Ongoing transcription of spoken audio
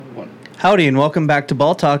Howdy and welcome back to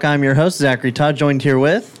Ball Talk. I'm your host, Zachary Todd, joined here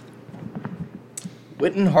with...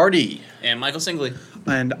 Witten Hardy. And Michael Singley.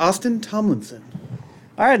 And Austin Tomlinson.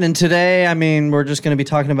 All right, and today, we're just going to be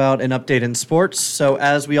talking about an update in sports. So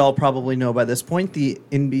as we all probably know by this point, the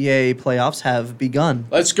NBA playoffs have begun.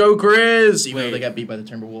 Let's go Grizz! Even though Wait. they got beat by the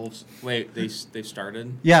Timberwolves. Wait, they've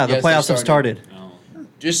started? Yeah, the Yes, they playoffs have started. Oh.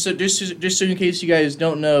 Just so in case you guys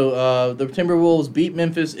don't know, the Timberwolves beat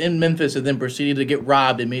Memphis in Memphis and then proceeded to get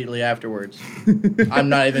robbed immediately afterwards. I'm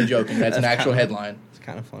not even joking. That's an actual headline. It's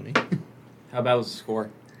kind of funny. How bad was the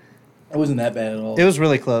score? It wasn't that bad at all. It was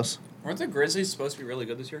really close. Weren't the Grizzlies supposed to be really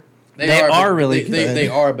good this year? They are but really they, good. They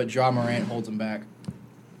are, but Ja Morant holds them back.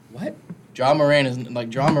 What? Ja Morant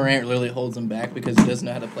literally holds them back because he doesn't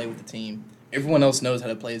know how to play with the team. Everyone else knows how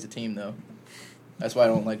to play as a team, though. That's why I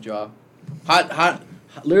don't like Ja.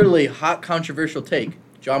 Hot controversial take.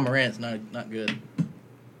 Ja Morant's not good.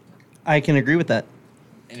 I can agree with that.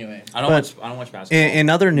 Anyway, I don't watch basketball. In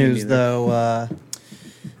other news, though,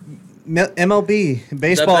 MLB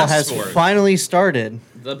baseball best has sport. finally started.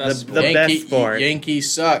 the best the sport. best sport.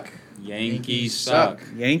 Yankees suck. Yankees suck.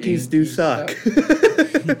 Yankees do suck.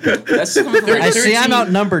 That's coming from I see I'm 13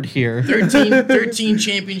 outnumbered here. 13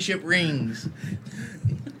 championship rings.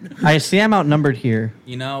 I see I'm outnumbered here.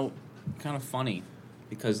 You know, kind of funny.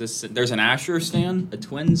 Because there's an Astros fan, a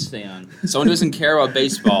Twins fan, someone who doesn't care about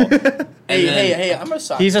baseball. Hey, I'm a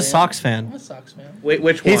Sox fan. He's a Sox fan. I'm a Sox fan. Wait,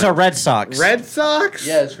 which one? He's a Red Sox. Red Sox?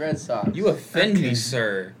 Yes, Red Sox. You offend Okay. me,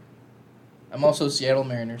 sir. I'm also a Seattle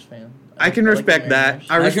Mariners fan. I can like respect the that. Mariners.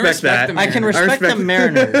 I can respect respect that. the I can Mariners. respect the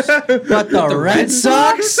Mariners, but the Red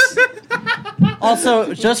Sox?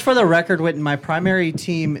 Also, just for the record, Witten, my primary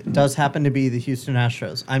team does happen to be the Houston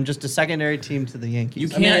Astros. I'm just a secondary team to the Yankees. You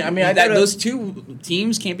can't. I gotta- those two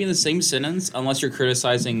teams can't be in the same sentence unless you're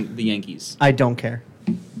criticizing the Yankees. I don't care.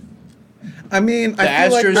 I mean, The I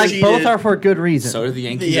feel Astros Like, cheated. both are for good reason. So do the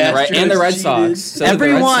Yankees The and the Red Astros Sox. cheated. So do the Red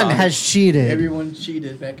Everyone Sox. has cheated. Everyone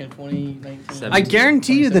cheated back in 2019. Seven. I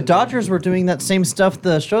guarantee you the 2017. Dodgers were doing that same stuff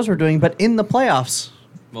the Astros were doing, but in the playoffs.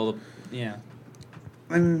 Well, yeah.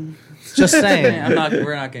 Just saying.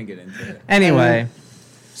 We're not gonna get into it. Anyway,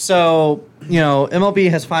 so, MLB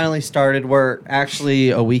has finally started. We're actually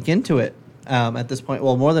a week into it at this point.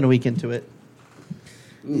 Well, more than a week into it.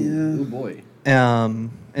 Ooh boy.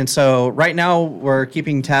 And so right now we're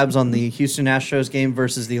keeping tabs on the Houston Astros game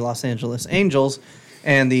versus the Los Angeles Angels,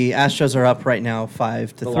 and the Astros are up right now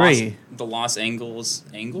 5-3. The Los Angeles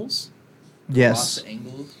Angles? Yes. Los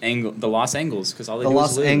Angeles. The Los Angeles, because all they The do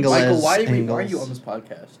Los is lose. Angeles. Michael, why are Angles. you on this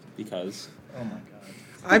podcast? Because Oh my god.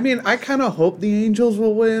 I mean, I kind of hope the Angels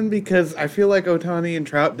will win because I feel like Ohtani and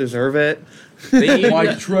Trout deserve it. they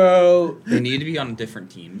Mike Trout. they need to be on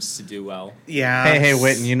different teams to do well. Yeah. Hey,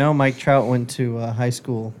 Witten, Mike Trout went to high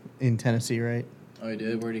school in Tennessee, right? Oh, he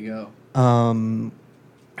did. Where'd he go?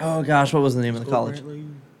 Oh gosh, what was the name of the college?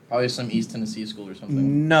 Probably some East Tennessee school or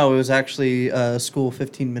something. No, it was actually a school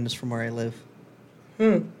 15 minutes from where I live.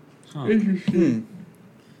 Huh. Hmm.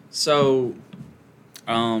 So,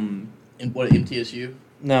 In what, MTSU?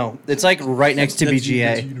 No, it's like right next to That's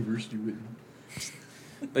BGA. University Whitney.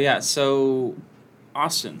 but yeah, so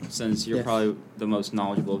Austin, since you're Yes. probably the most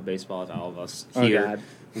knowledgeable of baseball of all of us Oh, here, God.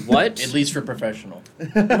 what? At least for professional.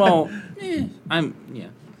 Well,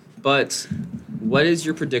 But what is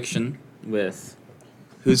your prediction with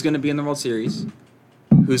who's going to be in the World Series,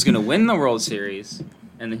 who's going to win the World Series,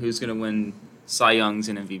 and who's going to win Cy Youngs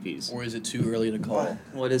and MVPs? Or is it too early to call?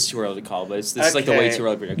 Well, it is too early to call, but this is like the way Okay. too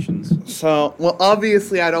early predictions. So, well,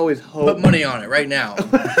 obviously, I'd always hope. Put money on it right now.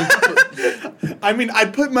 I mean,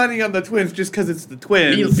 I'd put money on the Twins just because it's the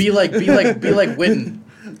Twins. be like Witten.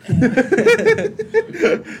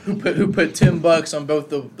 who put $10 on both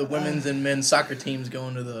the women's and men's soccer teams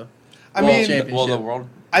going to the I World mean, Championship. Well, the World.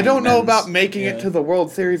 I don't know men's- about making Yeah. it to the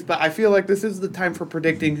World Series, but I feel like this is the time for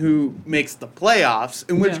predicting who makes the playoffs.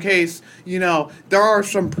 In which Yeah. case, there are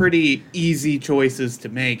some pretty easy choices to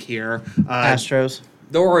make here. Astros.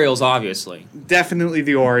 The Orioles, obviously. Definitely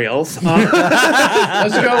the Orioles.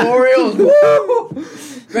 Let's go Orioles! Woo!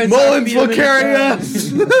 Red Sox Mullins beat will them in carry five.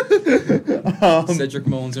 us. Cedric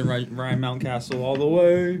Mullins and Ryan Mountcastle all the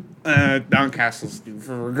way. Downcastle's due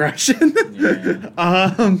for regression.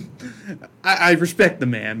 Yeah. I respect the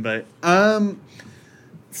man, but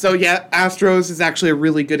so yeah, Astros is actually a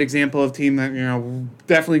really good example of a team that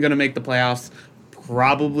definitely going to make the playoffs.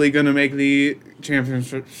 Probably going to make the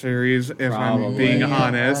championship series, if I'm Probably. being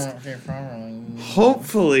honest.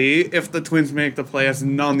 Hopefully, if the Twins make the playoffs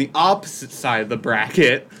and on the opposite side of the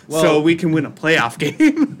bracket, so Well- we can win a playoff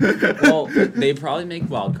game. Well, they probably make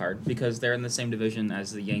wild card because they're in the same division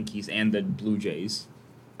as the Yankees and the Blue Jays.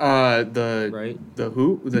 right?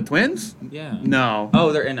 The Twins? Yeah. No.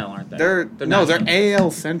 Oh, they're NL, aren't they? They're national.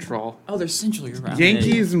 AL Central. Oh, they're Central. You're right. I'm an idiot.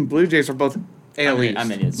 Yankees and Blue Jays are both AL East.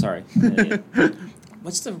 I'm an idiot. Sorry. I'm an idiot.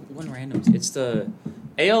 What's the one random? It's the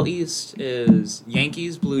AL East is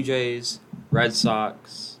Yankees, Blue Jays, Red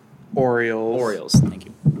Sox, Orioles. Thank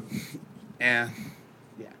you. Yeah.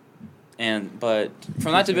 But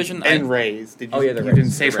from that division, And Rays. Did you, Oh, yeah, the you Rays.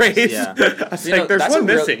 didn't say The Rays, Rays. yeah. I was like, there's one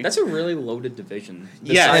missing. That's a really loaded division.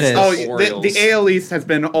 Yeah, It is. oh, the Orioles. the AL East has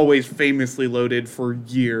been always famously loaded for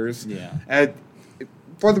years. Yeah.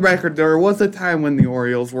 For the record, there was a time when the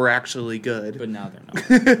Orioles were actually good. But now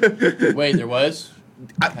they're not. Wait, there was?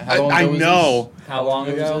 How long I ago was know. this? How long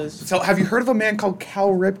ago? was this? So, have you heard of a man called Cal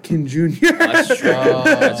Ripken Jr.? That's true. Oh.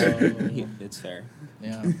 That's true. It's fair.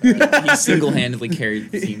 Yeah. He single-handedly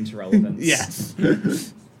carried the team to relevance. Yes.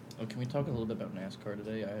 Oh, can we talk a little bit about NASCAR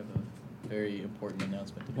today? I have a very important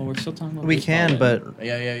announcement to Well, make. we're still talking about We baseball, can, then. but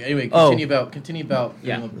Yeah. Anyway, Oh. continue about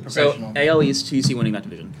Yeah. being a So professional. AL East, who's he winning that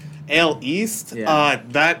division? AL East, Yeah.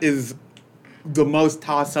 that is the most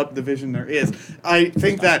toss-up division there is. I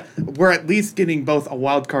think that we're at least getting both a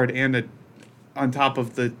wild card and on top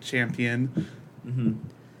of the champion. Mm-hmm.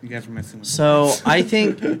 You guys are messing with me. so I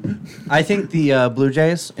think the Blue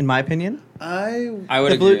Jays, in my opinion. I would The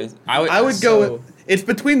agree. Blue- With, I would go with. It's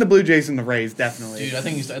between the Blue Jays and the Rays, definitely. Dude, I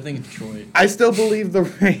think it's Detroit. I still believe the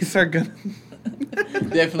Rays are gonna.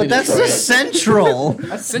 Definitely But that's Detroit. the Central.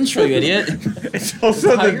 That's Central, you idiot. It's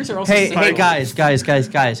also Tigers the. are also Hey, Central.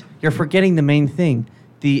 guys! You're forgetting the main thing.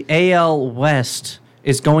 The AL West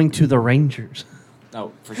is going to the Rangers.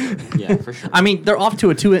 Oh, for sure. Yeah, for sure. I mean, they're off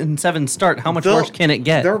to a 2-7 start. How much They'll- worse can it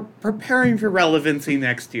get? They're preparing for relevancy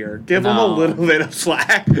next year. Give them a No. little bit of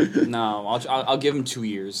slack. No, I'll give them 2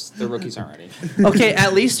 years. The rookies aren't ready. Okay,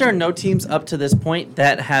 at least there are no teams up to this point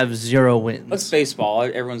that have 0 wins. Let's baseball.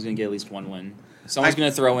 Everyone's gonna get at least one win. Someone's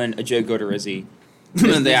gonna throw in a Joe Godorizzi.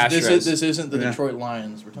 This, the Astros. this isn't the Yeah. Detroit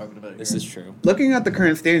Lions we're talking about. This here. is true. Looking at the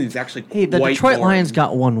current standings, actually, Hey, the Detroit Lions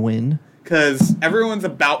got 1 win. because everyone's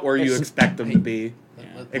about where you It's- expect them to be, Yeah.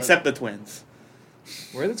 except the Twins.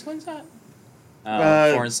 Where are the Twins at?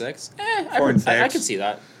 4 and 6. 4 and I 6. could see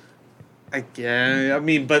that. I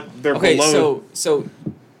mean, but they're Okay, below. so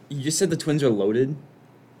you just said the Twins are loaded.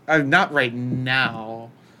 Not right now.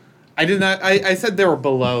 I did not. I said they were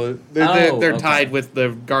below. They're okay. tied with the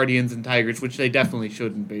Guardians and Tigers, which they definitely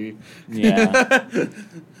shouldn't be. Yeah.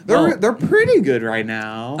 they're pretty good right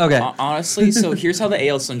now. Okay. Honestly, so here's how the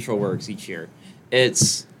AL Central works each year.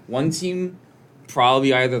 It's one team,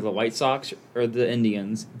 probably either the White Sox or the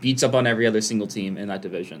Indians, beats up on every other single team in that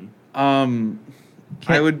division.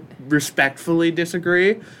 I would respectfully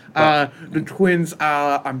disagree. The Twins,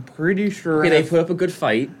 I'm pretty sure Okay, they put up a good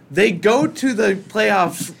fight. they go to the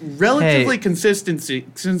playoffs relatively Hey. consistently.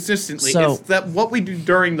 So- It's that what we do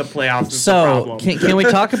during the playoffs is the So, problem. can we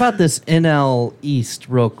talk about this NL East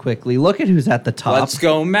real quickly? Look at who's at the top. Let's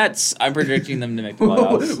go Mets. I'm predicting them to make the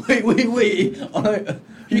playoffs. wait.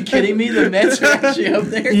 Are you kidding me? The Mets are actually up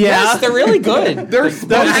there? Yeah. Yes, they're really good. They're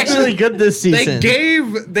actually good this season.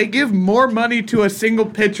 They give more money to a single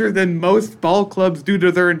pitcher than most ball clubs do to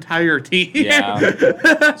their entire team.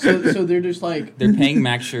 Yeah. So they're just like. They're paying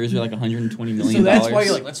Max Scherzer like $120 million. So that's why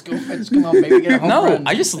you're like, let's go. Let's come out. Maybe get a home no, run.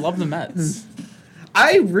 I just love the Mets.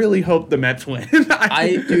 I really hope the Mets win.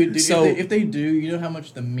 Dude, So- if they do, you know how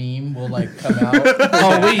much the meme will like come out.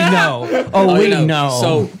 Oh, we know. Oh, we know.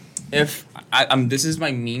 So if this is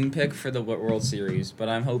my meme pick for the World Series, but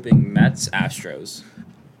I'm hoping Mets Astros.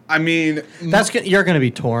 I mean, You're going to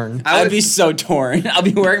be torn. I would be so torn. I'll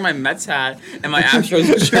be wearing my Mets hat and my Astros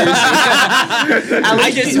jersey.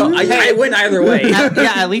 I win either way.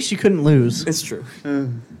 At least you couldn't lose. It's true.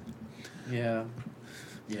 Yeah.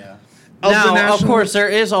 of the Now, of National- course, there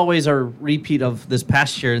is always a repeat of this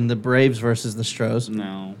past year in the Braves versus the Stros.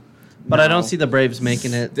 No. But I No. don't see the Braves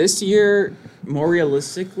making it. This year, more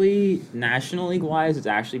realistically, National League wise, it's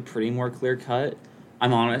actually pretty more clear cut.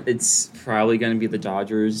 I'm on it. It's probably going to be the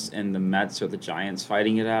Dodgers and the Mets or the Giants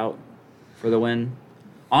fighting it out for the win.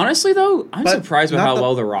 Honestly, though, I'm But surprised with not how the-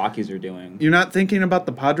 well the Rockies are doing. You're not thinking about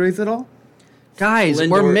the Padres at all? Guys, Lindor-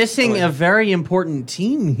 we're missing oh, a very important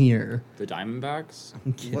team here. The Diamondbacks,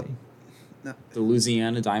 I'm kidding. the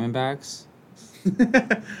Louisiana Diamondbacks.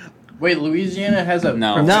 Wait, Louisiana has a.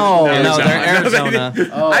 No. No, Arizona. they're Arizona.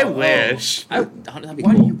 Oh, I wish. That'd be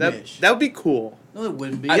Why do cool. you That wish? that would be cool. No, it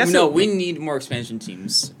wouldn't be. No, we need more expansion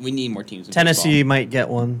teams. We need more teams. In Tennessee baseball. might get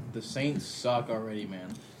one. The Saints suck already, man.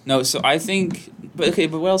 No, so I think, but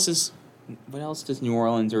what else does New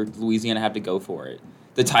Orleans or Louisiana have to go for it?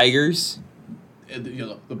 The Tigers.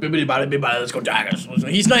 the bibbidi body, let's go Tigers.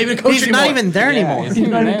 He's not even coaching. He's not even there anymore. He's He's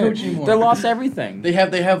not even there. coaching anymore. They lost everything. They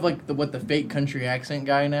have like the fake country accent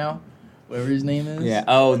guy now, whatever his name is. Yeah.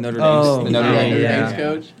 Oh, Notre Dame's Oh, the Notre Yeah, Dame Notre yeah. Dame's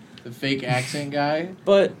coach, the fake accent guy.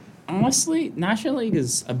 But honestly, National League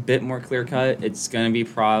is a bit more clear cut. It's gonna be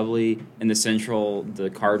probably in the Central, the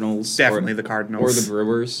Cardinals, Definitely or, the Cardinals. or the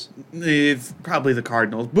Brewers. It's probably the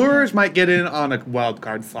Cardinals. Brewers might get in on a wild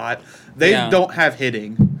card slot. They Yeah. don't have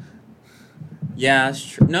hitting. Yeah, it's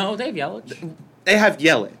true. No, they have Yelich. They have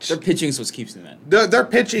Yelich. Their pitching's what keeps them in. Their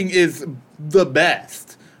pitching is the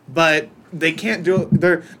best, but they can't do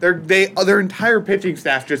their entire pitching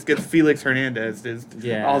staff just gets Felix Hernandez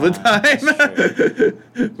Yeah, all the that's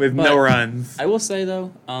time with no But runs. I will say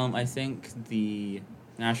though, I think the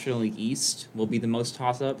National League East will be the most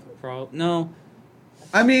toss-up. No,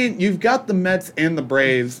 I mean, you've got the Mets and the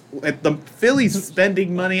Braves. At the Phillies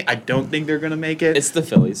spending money, I don't think they're going to make it. it's the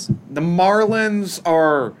Phillies. The Marlins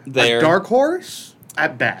are They're- a dark horse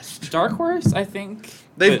at best. Dark horse, I think,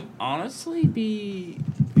 They've- would honestly be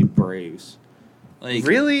the Braves. Like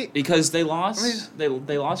Really? because they lost. I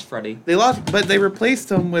They lost Freddie, They lost, but they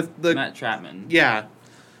replaced him with the Matt Chapman. yeah.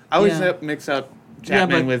 I always Yeah. mix up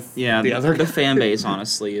Chapman with the other the guy. fan base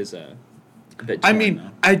honestly is a bit. I torn, mean,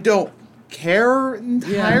 though. I don't care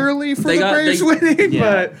entirely for They the got- Braves they- winning,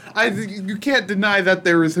 yeah. but you can't deny that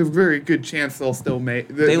there is a very good chance they'll still make.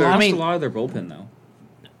 They they're- lost mean- a lot of their bullpen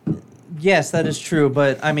though. Yes, that is true.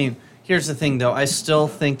 But I mean, here's the thing, though. I still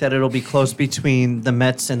think that it'll be close between the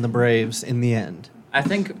Mets and the Braves in the end. I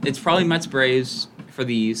think it's probably Mets Braves for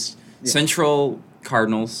the East. Yeah. Central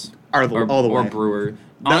Cardinals Are the- all the or way. Brewer.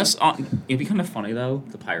 It'd be kind of funny though.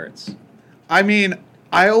 The Pirates. I mean,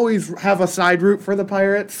 I always have a side route for the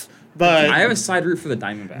Pirates, but I have a side route for the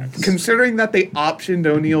Diamondbacks. considering that they optioned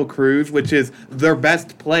O'Neal Cruz, which is their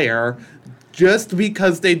best player, just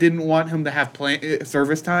because they didn't want him to have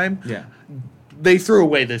service time, Yeah. they threw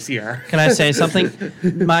away this year. Can I say something?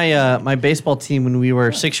 My baseball team when we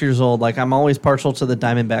were 6 years old, like I'm always partial to the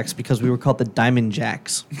Diamondbacks because we were called the Diamond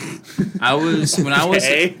Jacks I was when I was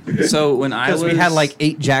Okay. so when I because was we had like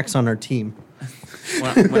 8 Jacks on our team.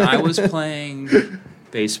 when I was playing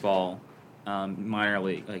baseball, minor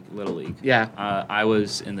league, like little league. Yeah. I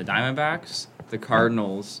was in the Diamondbacks, the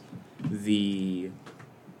Cardinals,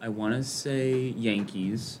 I want to say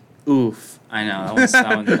Yankees. Oof. I know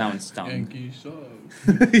that one stung. Yankees suck.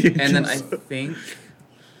 And then I think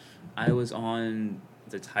I was on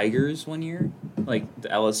the Tigers one year, like the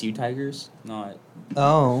LSU Tigers, not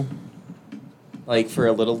Oh, like for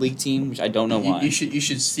a little league team, which I don't know why. You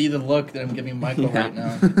should see the look that I'm giving Michael Yeah. right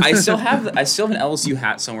now. I still have an LSU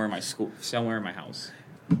hat somewhere in my school, somewhere in my house.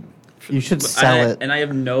 you should But sell it. And I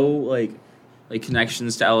have no like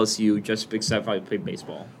connections to LSU just except I played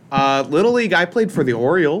baseball. Little League, I played for the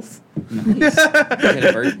Orioles. Nice. Get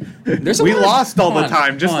a bird. There's a We lot of- lost all hold the on,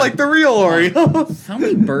 time, just hold on. like the real Orioles. How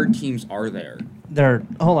many bird teams are there? There.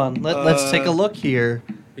 Hold on. Let's take a look here.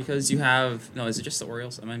 Because you have is it just the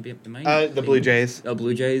Orioles? Am I The Blue Jays. Oh,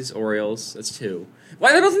 Blue Jays, Orioles. That's 2.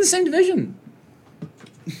 Why they're both in the same division?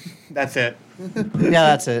 That's it. Yeah,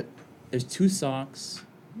 that's it. There's 2 Sox.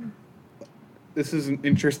 This is an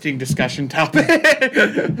interesting discussion topic.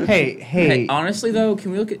 Hey, Hey, honestly though,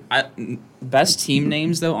 can we look at best team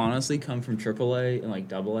names though? Honestly, come from AAA and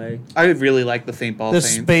like AA. I really like the St. Paul the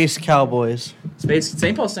Saints. Space Cowboys.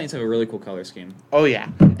 St. Paul Saints have a really cool color scheme. Oh yeah,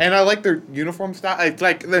 and I like their uniform style. It's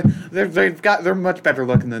like they're much better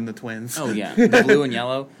looking than the Twins. Oh yeah, the blue and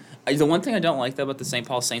yellow. The one thing I don't like though about the St.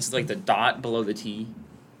 Paul Saints is like the dot below the T.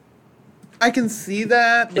 I can see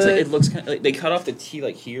that, It's but, like, it looks kind of, like they cut off the T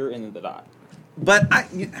like here and then the dot. but I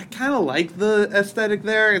kind of like the aesthetic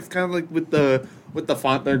there. It's kind of like with the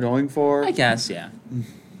font they're going for. I guess, yeah.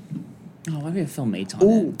 Oh, why do we have Phil Maton?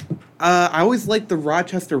 Ooh, I always like the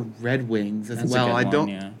Rochester Red Wings as That's well. a good I one, don't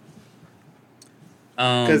yeah.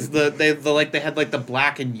 because they had like the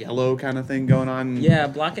black and yellow kind of thing going on. Yeah,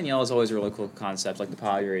 black and yellow is always a really cool concept, like the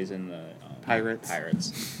Padres and the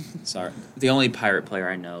Pirates. Sorry, the only pirate player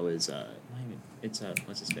I know is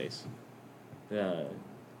what's his face?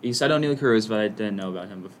 You said O'Neal Cruz, but I didn't know about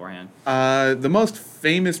him beforehand. The most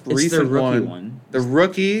famous It's recent the rookie one. The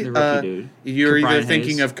rookie. The rookie dude. You're Cabrian either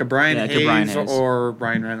thinking Hayes. of Cabrian Yeah, Hayes, Cabrian Hayes. or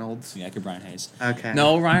Ryan Reynolds. Yeah, Brian Hayes. Okay.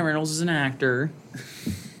 No, Ryan Reynolds is an actor.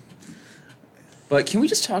 But can we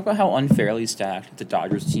just talk about how unfairly stacked the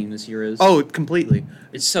Dodgers team this year is? Oh, completely.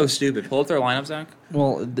 It's so stupid. Pull up their lineup, Zach.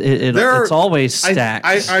 Well, There- it's always stacked.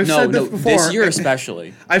 I've No, said this before. this year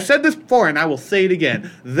especially. I've said this before, and I will say it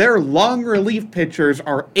again. Their long relief pitchers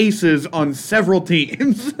are aces on several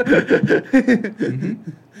teams.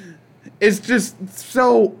 is just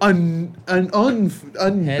so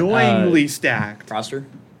annoyingly stacked. Roster.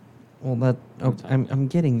 Well, I'm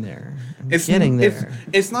getting there. It's getting there.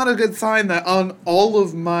 It's not a good sign that on all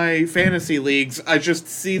of my fantasy leagues, I just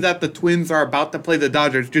see that the Twins are about to play the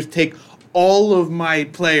Dodgers. Just take all of my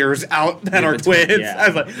players out that are Twins. Yeah. I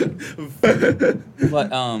was like,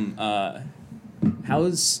 But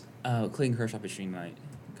how's Clayton Kershaw pitching tonight?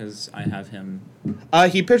 Because I have him.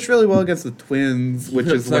 he pitched really well against the Twins, which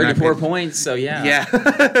is when I 34 picked- points. So yeah. Yeah.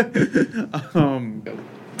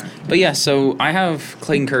 But yeah, so I have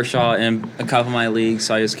Clayton Kershaw in a couple of my leagues,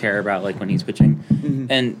 so I just care about like when he's pitching.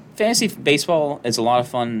 And fantasy baseball is a lot of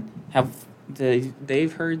fun. Have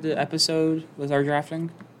they've heard the episode with our drafting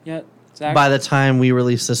yet? Zach? By the time we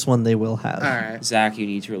release this one, they will have. All right. Zach, you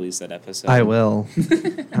need to release that episode. I will.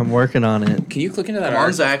 I'm working on it. Can you click into that Come on,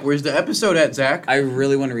 article? Zach. Where's the episode at, Zach? I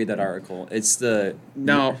really want to read that article. It's the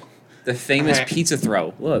famous Okay. pizza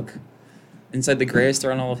throw. Look, inside the greatest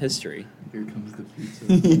throw in all of history. Here comes the pizza.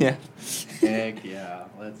 Yeah. Heck yeah.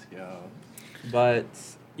 Let's go. But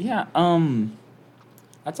yeah,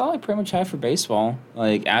 that's all I pretty much have for baseball.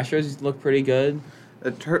 Like Astros look pretty good.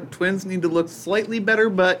 The Twins need to look slightly better,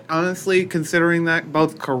 but honestly, considering that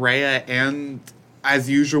both Correa and, as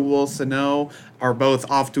usual, Sano are both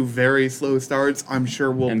off to very slow starts, I'm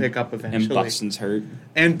sure we'll pick up eventually. And Buxton's hurt.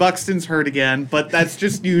 And Buxton's hurt again, but that's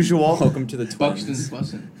just usual. Welcome to the Twins. Buxton's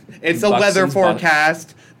bussin'. It's a weather Buxton's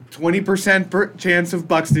forecast. 20% chance of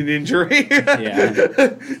Buxton injury.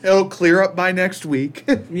 Yeah. It'll clear up by next week.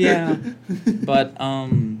 Yeah. But how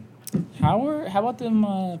about them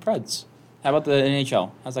Preds? How about the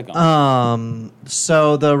NHL? How's that going?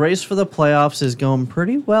 So the race for the playoffs is going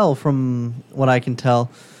pretty well from what I can tell.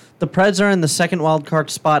 The Preds are in the second wild card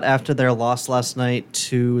spot after their loss last night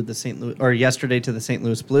to the yesterday to the St.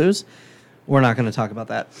 Louis Blues. We're not going to talk about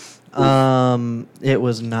that. It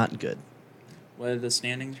was not good. What are the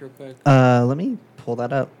standings real quick? Let me pull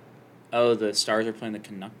that up. Oh, the Stars are playing the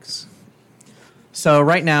Canucks. So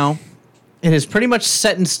right now, it is pretty much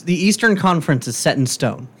set in the Eastern Conference is set in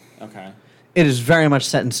stone. Okay. It is very much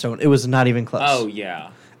set in stone. It was not even close. Oh yeah.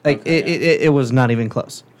 Like Okay, it was not even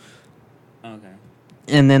close. Okay.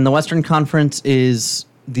 And then the Western Conference is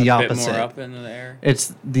the A opposite. bit more up in the air.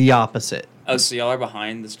 It's the opposite. Oh, so y'all are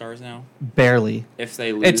behind the Stars now? Barely. If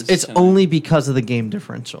they lose, It's tonight? only because of the game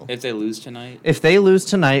differential. If they lose tonight. If they lose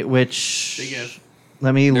tonight, which Big if.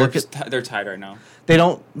 let me look at, They're tied right now. they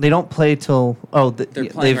don't play till They're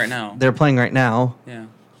playing right now. They're playing right now. Yeah.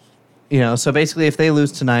 You know, so basically, if they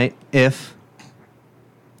lose tonight, They're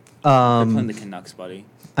playing the Canucks, buddy.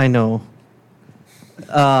 I know.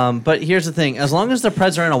 But here's the thing: as long as the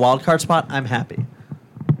Preds are in a wild card spot, I'm happy.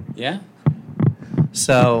 Yeah.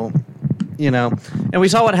 So, you know, and we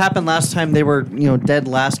saw what happened last time. They were, dead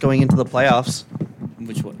last going into the playoffs.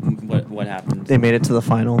 What happened? They made it to the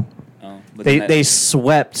final. Oh, but They then they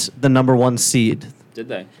swept the number 1 seed did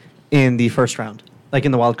they? in the first round, like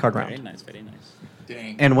in the wild card Very round, nice. Very nice.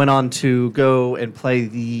 Dang. and went on to go and play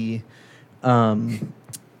the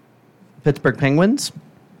Pittsburgh Penguins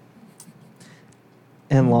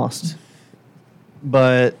and lost.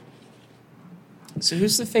 But So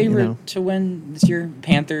who's the favorite know. to win this year?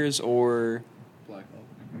 Panthers or? Black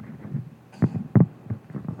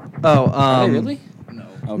Are they really? No.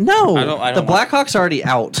 Oh, no, I don't the watch- Blackhawks are already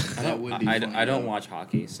out. That would be funny, I don't though. watch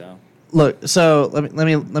hockey, so. Look, so let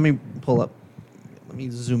me pull up. Let me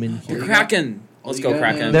zoom in The here. Kraken. Let's you go got,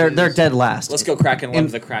 Kraken. man. They're dead last. Let's go Kraken. In-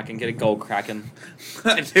 Love the Kraken. Get a goal, Kraken.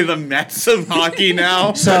 To the Mets of hockey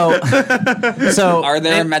now. So Are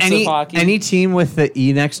there Mets of any, hockey? Any team with the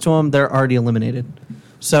E next to them, they're already eliminated.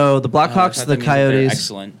 So the Oh, I Blackhawks, thought the that means that they're Coyotes.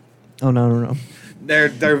 Excellent. Oh no.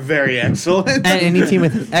 They're very excellent. And any team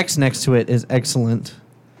with an X next to it is excellent.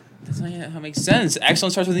 That's not how it makes sense.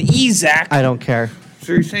 Excellent starts with an E, Zach. I don't care.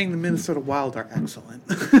 So you're saying the Minnesota Wild are excellent?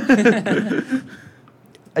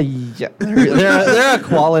 Yeah, they're a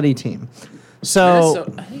quality team. So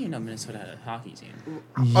Minnesota, I didn't even know Minnesota had a hockey team.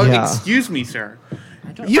 Oh, yeah. excuse me, sir.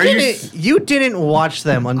 I don't. You Are you didn't watch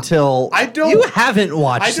them until I don't- You haven't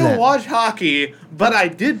watched I don't them. watch hockey, but I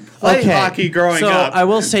did play hockey growing so up. I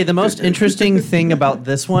will say the most interesting thing about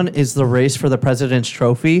this one is the race for the President's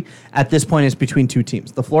Trophy. At this point, is between two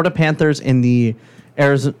teams: the Florida Panthers and the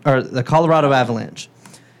Colorado Avalanche.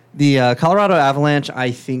 The Colorado Avalanche,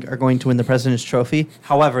 I think, are going to win the President's Trophy.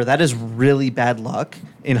 However, that is really bad luck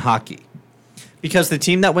in hockey because the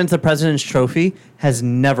team that wins the President's Trophy has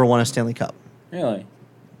never won a Stanley Cup. Really?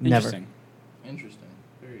 Never. Interesting. Interesting.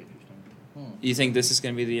 Very interesting. You think this is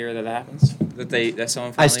going to be the year that happens? That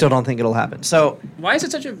someone? I Finally... still don't think it'll happen. So Why is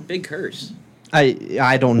it such a big curse?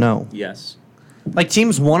 I don't know. Yes. Like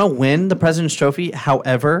teams want to win the President's Trophy,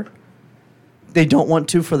 however, they don't want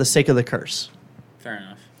to for the sake of the curse. Fair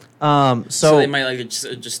enough. So they might like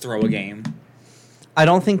just throw a game, I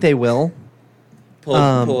don't think they will. pull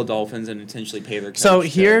the Dolphins, and intentionally pay their coach So to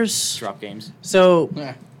here's drop games. so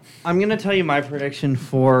Yeah. I'm gonna tell you my prediction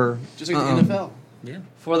for Just like the NFL. Yeah.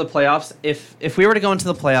 for the playoffs. If we were to go into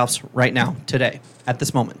the playoffs right now, today, at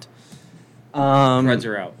this moment, Reds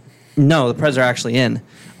are out. no, the Preds are actually in.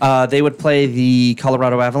 They would play the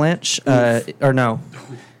Colorado Avalanche, or no,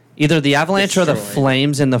 either the Avalanche or the Destroyed.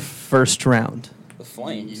 Flames in the first round. The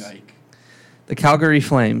Flames. Yike. The Calgary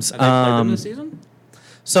Flames. Have they played them this season?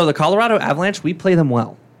 So the Colorado Avalanche, we play them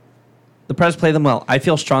well. The Preds play them well. I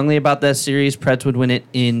feel strongly about that series. Preds would win it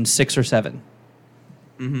in 6 or 7.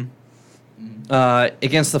 Mm-hmm.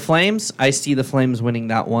 Against the Flames, I see the Flames winning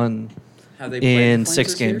that one Have they played the in Flames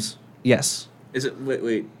 6 this year? games. Yes. Is it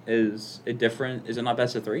wait? Is it different? Is it not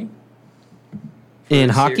best of 3? In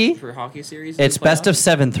For a hockey, for hockey series? in it's the best of playoffs?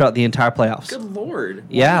 7 throughout the entire playoffs. Good lord!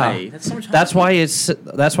 Yeah. Why? That's so much. That's hockey.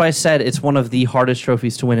 why that's why I said it's one of the hardest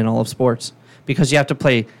trophies to win in all of sports because you have to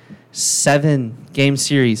play 7-game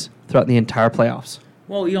series throughout the entire playoffs.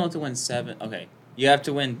 Well, you don't have to win 7. Okay, you have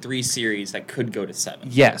to win 3 series that could go to 7.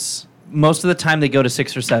 Yes. Most of the time they go to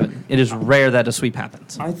 6 or 7. It is rare that a sweep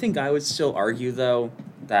happens. I think I would still argue though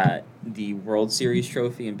that the World Series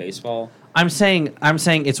trophy in baseball. I'm saying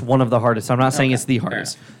it's one of the hardest. I'm not saying Okay, it's the fair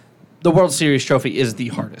hardest. The World Series trophy is the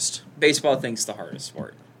hardest. Baseball thinks the hardest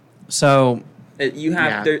sport. So You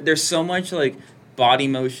have Yeah. there's so much like body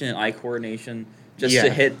motion and eye coordination just Yeah. to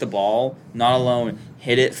hit the ball, not alone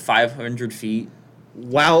hit it 500 feet.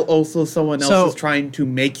 While also someone else So, is trying to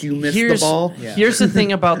make you miss the ball. Yeah. Here's the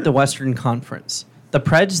thing about the Western Conference. The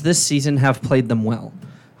Preds this season have played them well.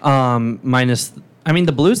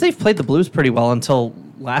 The Blues, they've played the Blues pretty well until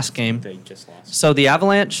last game. They just lost. So the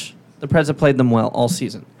Avalanche, the Preds have played them well all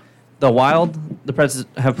season. The Wild, the Preds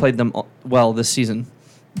have played them well this season.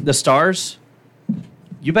 The Stars,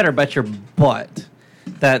 you better bet your butt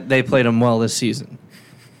that they played them well this season.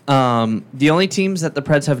 The only teams that the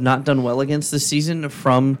Preds have not done well against this season,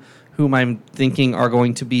 from whom I'm thinking are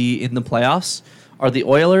going to be in the playoffs, are the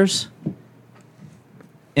Oilers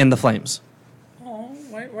and the Flames. Oh,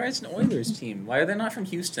 why is an Oilers team? Why are they not from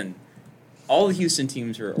Houston? All the Houston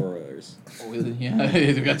teams are Oilers. Oh, yeah,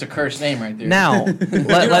 that's a cursed name right there. Now,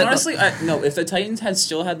 Dude, honestly, no. If the Titans had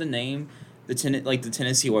still had the name, the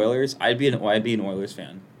Tennessee Oilers, I'd be an Oilers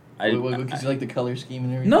fan. Because you like the color scheme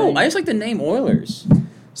and everything. No, I just like the name Oilers.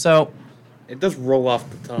 so It does roll off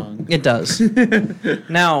the tongue. it does.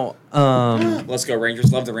 Now, Let's go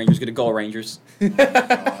Rangers. Love the Rangers. Get a goal, Rangers.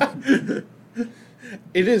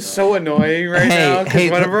 It is so annoying right now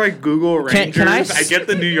because whenever I Google Rangers, can I I get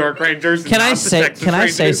the New York Rangers. can I say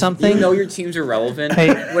Rangers. something? You know your teams are relevant. Hey.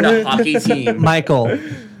 We're a hockey team. Michael,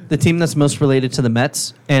 the team that's most related to the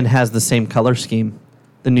Mets and has the same color scheme,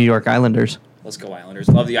 the New York Islanders. Let's go Islanders.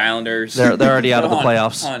 Love the Islanders. They're already out of the Hold on,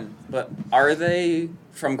 playoffs. hold on. But are they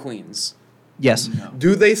from Queens? Yes,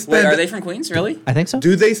 Do they Wait, spend? are they from Queens? Really? I think so.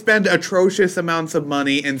 Do they spend atrocious amounts of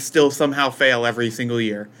money and still somehow fail every single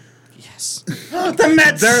year? Yes. The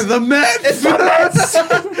Mets. They're the Mets.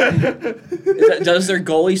 Does their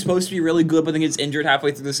goalie supposed to be really good, but then gets injured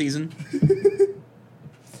halfway through the season?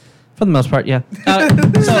 For the most part, yeah. So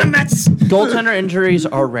The Mets. goaltender injuries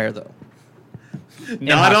are rare, though.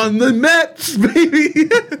 Not on the Mets, baby.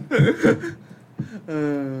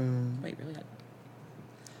 Wait, really?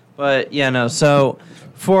 But yeah, no. So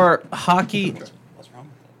for hockey, What's wrong?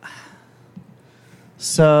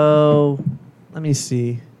 so let me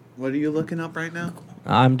see. What are you looking up right now?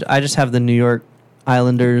 I just have the New York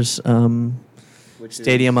Islanders Which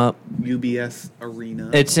stadium up. UBS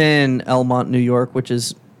Arena. It's in Elmont, New York, which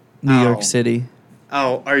is New Oh. York City.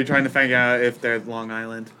 Oh, are you trying to find out if they're Long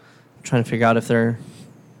Island? I'm trying to figure out if they're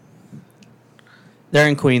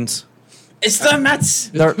in Queens. It's the Mets.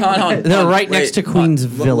 They're- Hold on, they're hold on. right next to hold on. Queens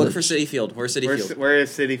Look Village. for City Field. Where's City Field? Where is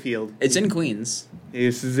City Field? It's in Queens.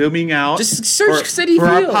 He's zooming out. Just search for, City for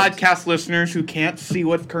Field. our podcast listeners who can't see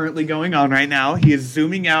what's currently going on right now. He is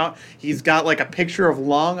zooming out. He's got like a picture of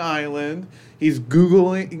Long Island. He's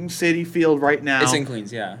Googling City Field right now. It's in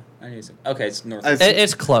Queens, yeah. I knew so. Okay, it's north.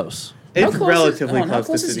 It's close. It's How close relatively hold on, how close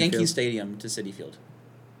close to is City Yankee Field. Stadium to City Field?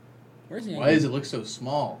 Where's Yankee? Why does it look so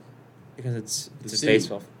small? Because it's The a city.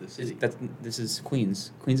 baseball. The city. This is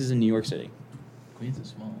Queens. Queens is in New York City. Queens is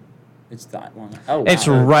small. It's that one. Oh, It's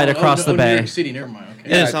wow. right across the New bay. York City, never mind.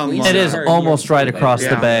 Okay. It is. on Queens Long It is New York almost City, right baby. across Yeah.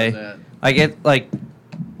 the bay. That. I get like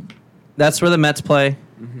that's where the Mets play.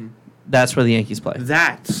 Mhm. That's where the Yankees play.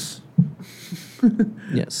 That's.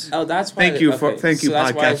 Yes. Oh, that's why. Thank you okay, thank you, so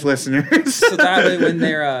that's why- podcast listeners. So that way,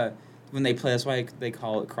 when they play, that's why they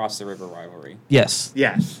call it cross the river rivalry. Yes.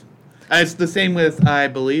 yes. It's the same with, I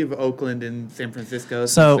believe, Oakland and San Francisco.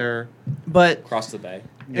 So- since they're- But Across the bay.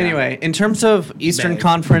 anyway, in terms of Eastern Bay.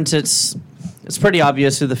 Conference, it's pretty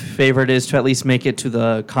obvious who the favorite is to at least make it to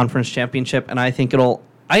the conference championship, and I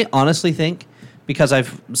honestly think, because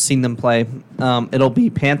I've seen them play, it'll be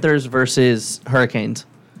Panthers versus Hurricanes.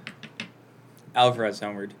 Alvarez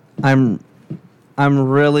homeward. I'm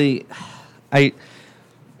really,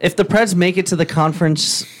 if the Preds make it to the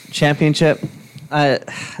conference championship,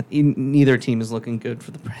 neither team is looking good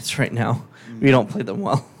for the Preds right now. We don't play them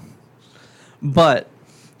well, but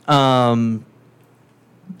like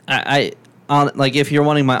if you're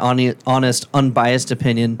wanting my honest, unbiased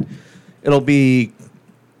opinion, it'll be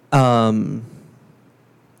honestly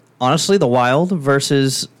the Wild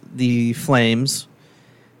versus the Flames,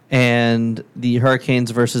 and the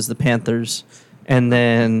Hurricanes versus the Panthers, and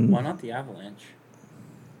then Why not the Avalanche?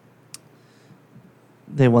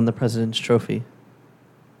 they won the President's Trophy,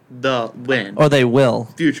 the win. or they will.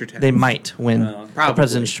 Future tense. They might win No, the probably.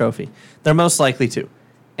 President's Trophy. They're most likely to.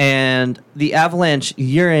 And the Avalanche,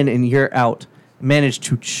 year in and year out, managed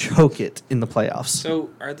to choke it in the playoffs So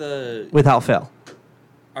are the without fail.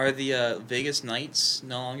 Vegas Knights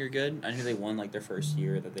no longer good? I knew they won like their first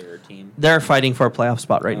year that they were a team. They're fighting for a playoff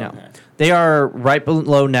spot right now. Okay. They are right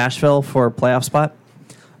below Nashville for a playoff spot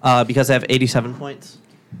because they have 87 points.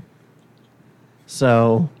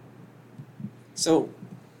 So, So,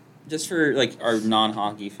 just for like our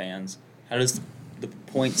non-hockey fans, how does the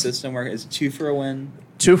point system work? Is it 2 for a win?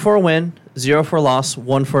 2 for a win, 0 for a loss,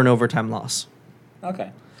 1 for an overtime loss.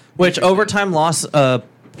 Okay. Which overtime loss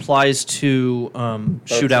applies to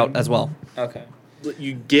shootout teams? as well. Okay.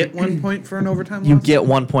 You get 1 point for an overtime You loss? get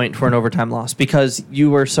 1 point for an overtime loss because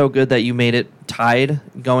you were so good that you made it tied,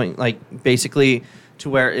 going like basically to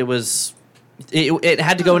where it was. It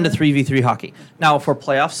had to go into 3v3 hockey. Now, for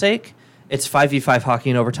playoff sake, it's 5v5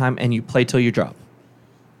 hockey in overtime, and you play till you drop.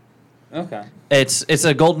 Okay. It's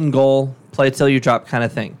a golden goal, play till you drop kind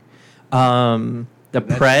of thing. The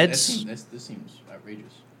Preds. This seems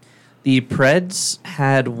outrageous. The Preds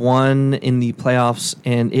had one in the playoffs,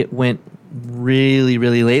 and it went really,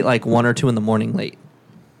 really late, like 1 or 2 in the morning late.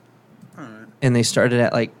 All right. And they started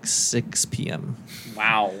at like 6 p.m.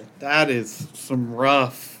 Wow. That is some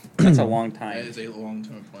rough. That's a long That time. is a long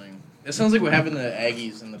time of playing. It sounds like what happened to the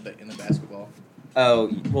Aggies in the basketball.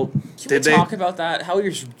 Oh, well, can we Did they- talk about that? How we were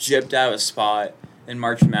gypped out of a spot in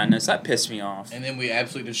March Madness. That pissed me off. And then we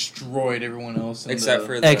absolutely destroyed everyone else. Except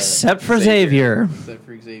for the- Except for Xavier. Except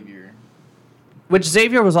for Xavier. Which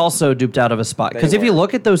Xavier was also duped out of a spot. Because They if you were.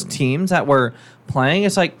 look at those teams that were playing,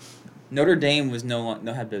 it's like Notre Dame was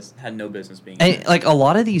had no business being and, there. like a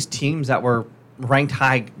lot of these teams that were ranked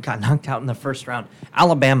high got knocked out in the first round.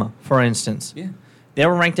 Alabama, for instance. Yeah. They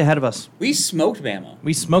were ranked ahead of us. We smoked Bama.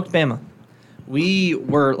 We smoked Bama. We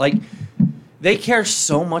were like they care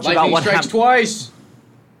so much about Lightning what strikes happened. twice.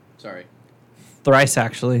 Sorry. Thrice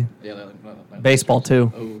actually. Yeah, Baseball,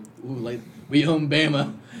 too. We own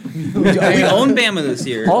Bama. We own Bama this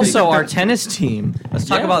year. Also, our tennis team. Let's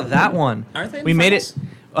talk Yeah. about that one. Aren't they in We made it.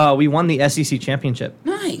 finals? We won the SEC championship.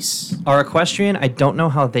 Nice. Our equestrian, I don't know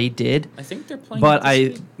how they did. I think they're playing. But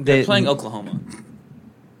they're playing Oklahoma.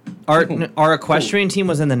 Our equestrian team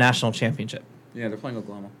was in the national championship. Yeah, they're playing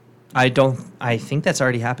Oklahoma. I think that's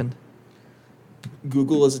already happened.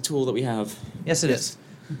 Google is a tool that we have. Yes, it is.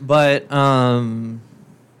 But let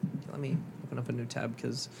me open up a new tab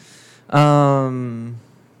because I'm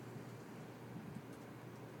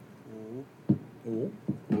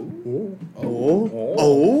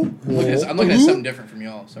looking at something different from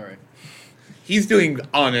y'all. Sorry. He's doing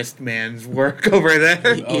honest man's work over there.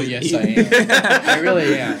 Oh yes, I am. I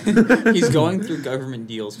really am. He's going through government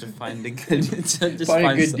deals to find a good to just Find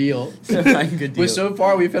a good some- deal. To find a good deal. But so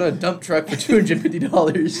far, we've had a dump truck for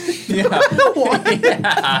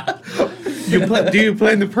 $250. Yeah. Do you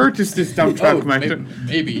plan to purchase this dump truck, Oh, Mike?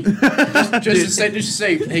 maybe. just to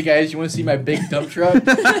say, hey guys, you want to see my big dump truck?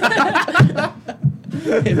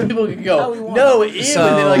 And people can go, No, we won't. no, ew. So,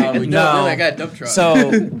 and they're like, no, no. really, I got a dump truck.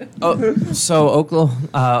 so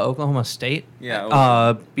Oklahoma State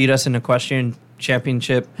Yeah. beat us in equestrian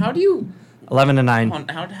championship How do you? 11-9.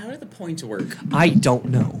 How do the points work? I don't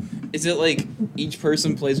know. Is it like each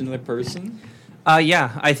person plays another person?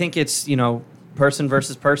 Yeah, I think it's person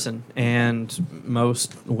versus person, and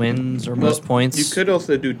most wins or most points. You could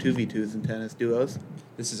also do 2v2s in tennis duos.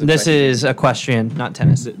 This is equestrian, not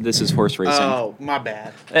tennis. This is horse racing. Oh, my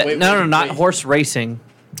bad. Wait, no, not wait. horse racing.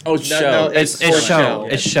 Oh, it's No, show. no, It's horse show. show.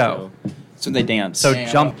 It's show. So they dance. So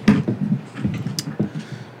Damn. jump.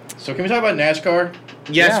 So can we talk about NASCAR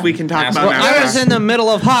Yes, we can talk NASCAR. about Well, I was NASCAR. in the middle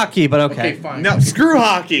of hockey, but Okay, okay. fine. No, screw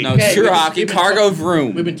hockey. No, Okay, true we've been- hockey, we've been cargo talk-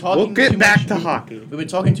 vroom. We've been talking. We'll get too back much- to hockey. We've been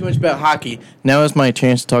talking too much about hockey. Now is my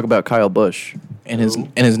chance to talk about Kyle Busch and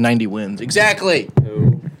his 90 wins. Exactly.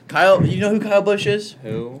 Who? Kyle, you know who Kyle Busch is?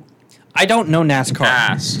 Who? I don't know NASCAR.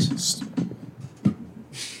 Asked.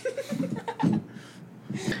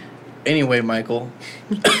 Anyway, Michael,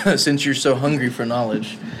 since you're so hungry for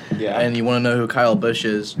knowledge, Yeah. and you want to know who Kyle Busch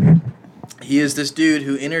is, he is this dude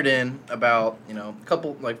who entered in about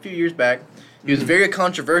a few years back. He was very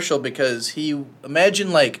controversial because he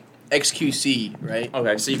imagine like XQC, right?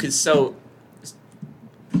 Okay, so you could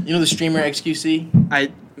You know the streamer XQC?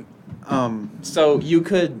 so you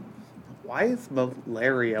could Why is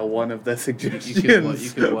malaria one of the suggestions you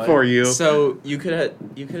could what? for you? so you could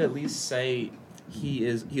at least say he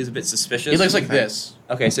is a bit suspicious. He looks like this.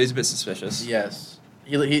 Okay, so he's a bit suspicious. Yes.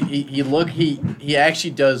 He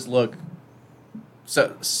actually does look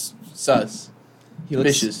sus. He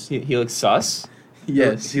looks Suspicious. he looks sus.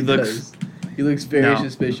 Yes, He looks- He looks very No.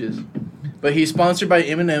 suspicious. But he's sponsored by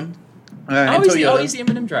Eminem. Oh, And Toyota. he's the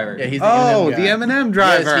Eminem driver. Yeah, he's the Oh, Eminem the guy. M&M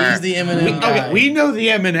driver. Yes, he's the Eminem guy. Okay, we know the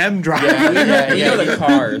M&M driver. Yeah, we know the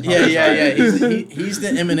cars. Yeah. He's the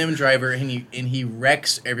Eminem driver, and he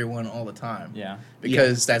wrecks everyone all the time. Yeah.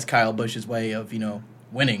 Because that's Kyle Busch's way of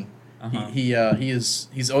winning. Uh-huh.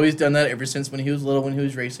 He's always done that ever since when he was little, when he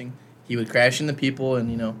was racing. He would crash into people,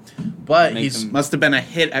 and but Make he's them- Must have been a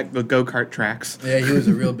hit at the go-kart tracks. yeah, he was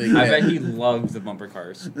a real big. I hit. bet he loved the bumper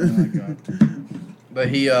cars. Oh my god! But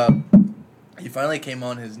he finally came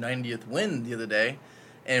on his 90th win the other day,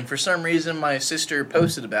 and for some reason my sister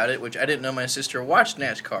posted about it, which I didn't know my sister watched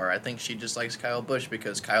NASCAR. I think she just likes Kyle Busch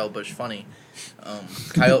because Kyle Busch funny.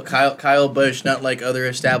 Kyle Busch, not like other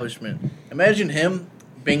establishment. Imagine him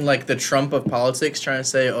being like the Trump of politics, trying to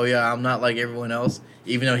say, "Oh yeah, I'm not like everyone else,"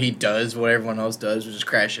 even though he does what everyone else does, which is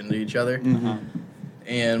crash into each other. Uh-huh.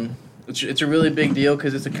 And it's a really big deal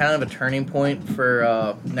because it's a kind of a turning point for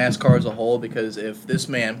NASCAR as a whole. Because if this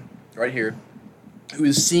man right here, who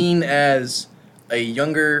is seen as a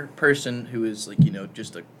younger person who is like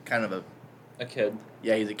just a kind of A kid.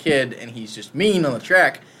 he's a kid and he's just mean on the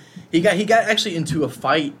track, he got actually into a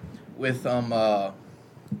fight with one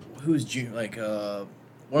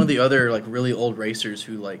of the other like really old racers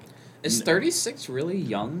who like. Is 36 really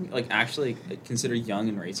young? Like actually considered young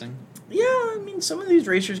in racing? Yeah, I mean some of these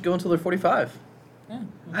racers go until they're 45. Yeah.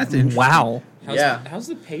 That's interesting. Wow. How's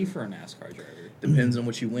the pay for a NASCAR driver? Depends on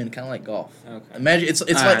what you win, kind of like golf. Okay. Imagine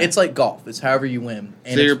it's like golf. It's however you win.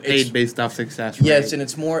 And So you're it's- paid based off success. Yes, right? and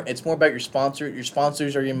it's more about your sponsor. Your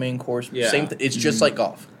sponsors are your main course. Yeah. Same. It's just like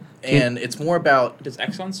golf, and it's more about Does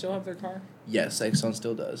Exxon still have their car? yes. Exxon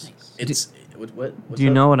still does. Nice. It's what? What's Do you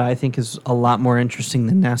up? know what I think is a lot more interesting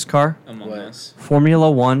than NASCAR? Among What? Us. Formula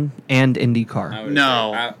One and IndyCar. I would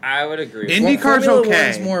No. agree. I would agree. Indy- IndyCar's Formula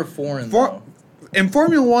okay. One's more foreign. For- and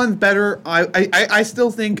Formula One's better. I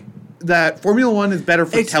still think that Formula One is better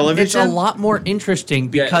for television. It's a lot more interesting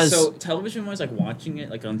because yeah, so television wise, like watching it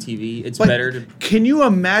like on TV, it's But better to. Can you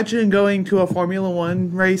imagine going to a Formula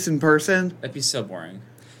One race in person? That'd be so boring.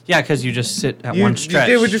 because you just sit at one stretch.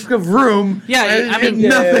 They would just go vroom. Yeah, and- I mean, and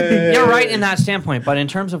nothing. You're right in that standpoint, but in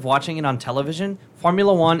terms of watching it on television,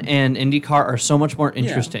 Formula One and IndyCar are so much more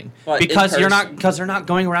interesting but in because person- they're not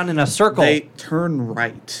going around in a circle. They turn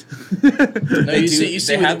right. No, They you see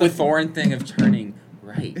they have the with foreign thing of turning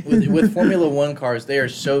right. with Formula One cars, they are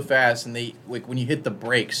so fast, and they like when you hit the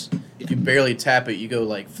brakes, if you barely tap it, you go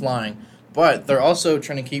like flying. But they're also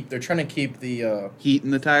trying to keep the Heat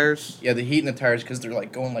in the tires. the heat in the tires because they're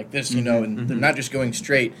like going like this, and they're not just going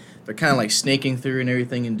straight. They're kind of like snaking through and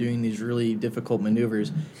everything and doing these really difficult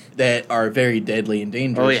maneuvers that are very deadly and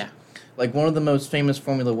dangerous. Oh, yeah. Like one of the most famous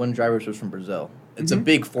Formula One drivers was from Brazil. It's a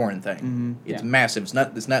big foreign thing. It's Yeah. massive.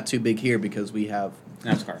 It's not too big here because we have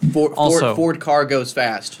NASCAR. Ford car goes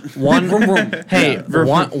fast. One, hey,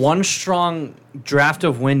 Yeah. one strong draft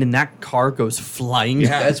of wind and that car goes flying.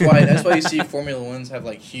 Yeah. That's why you see Formula Ones have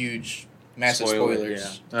like huge, massive Spoiler,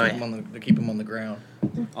 spoilers yeah. to keep them on the ground.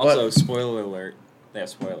 Also, spoiler alert. They have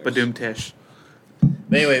spoilers. Badoom Tish.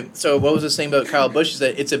 But anyway, so what was the saying about Kyle Busch is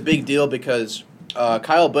that it's a big deal because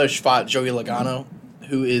Kyle Busch fought Joey Logano,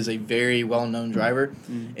 who is a very well-known driver,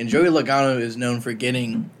 and Joey Logano is known for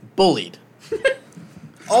getting bullied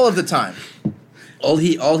all of the time. All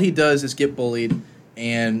he does is get bullied,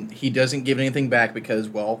 and he doesn't give anything back because,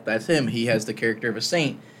 well, that's him. He has the character of a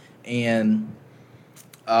saint, and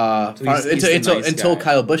he's the nice until guy.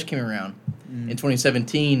 Kyle Busch came around in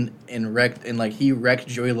 2017 and he wrecked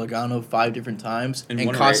Joey Logano 5 different times In and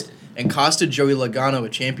one costed Joey Logano a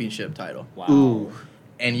championship title. Wow. Ooh.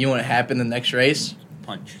 And you know what happened the next race?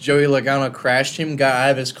 punch. Joey Logano crashed him, got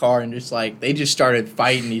out of his car, and they just started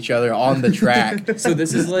fighting each other on the track. So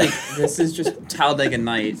this is just Talladega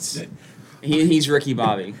Nights. He's Ricky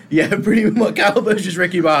Bobby. Yeah, pretty much. Kyle Busch is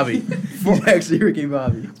Ricky Bobby. He's actually Ricky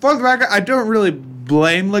Bobby. For the record, I don't really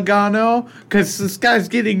blame Logano because this guy's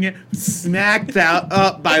getting smacked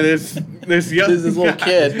up by this little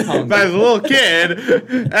kid. by this little kid,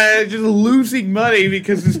 and just losing money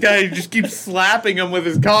because this guy just keeps slapping him with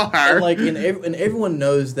his car. And everyone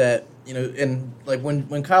knows that, and like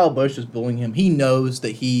when Kyle Busch was bullying him, he knows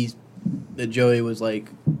that Joey was like,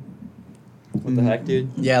 What the heck,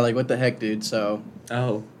 dude? yeah, like what the heck, dude. So.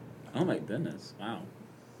 Oh my goodness! Wow.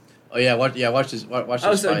 Oh yeah, watch this. Watch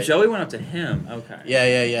this so fight. Joey went up to him. Okay.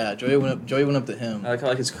 Yeah. Joey went up to him. I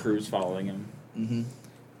like his crew's following him. Mm-hmm.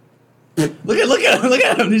 Look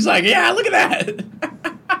at him. He's like, yeah, look at that.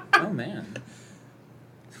 Oh man.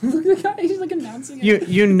 Look at the guy. He's like announcing it.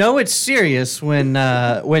 You know it's serious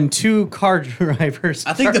when two car drivers.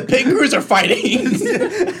 I think the pit crews are fighting.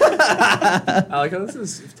 I like how this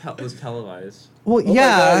was televised. Well, Oh yeah.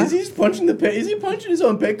 my God, is he punching the pit? Is he punching his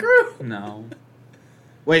own pit crew? No.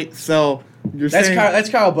 Wait, so you're That's saying Kyle. That's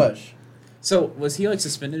Kyle Busch. So was he like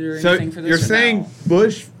suspended or so anything for this? you're or saying no?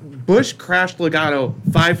 Bush crashed Logano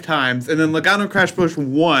 5 times, and then Logano crashed Bush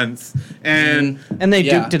once, and And they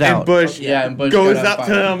Yeah. duked it and out. Bush, Yeah, and Busch goes got up out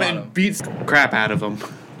to him fought and beats the crap out of him.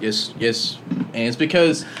 Yes, and it's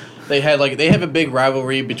because they have a big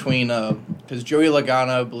rivalry between because Joey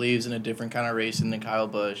Logano believes in a different kind of racing than Kyle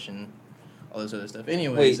Busch and all this other stuff.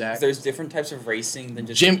 Anyway, Wait, Zach. there's different types of racing than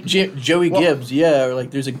just Joey Gibbs, yeah, or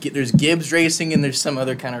like there's Gibbs racing and there's some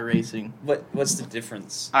other kind of racing. What's the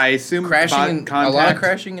difference? I assume Crashing and a lot of contact.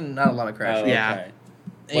 crashing and not a lot of crashing. Yeah. Okay.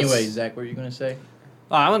 Anyway, What's- Zach, what were you gonna say?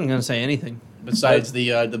 Oh, I wasn't gonna say anything. Besides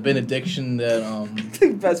the benediction that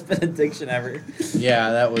Best benediction ever.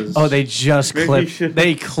 yeah, that was Oh, they just Maybe you clipped. should-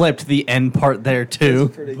 They clipped the end part there too.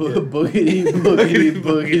 Pretty boogity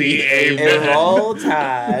boogity A amen. roll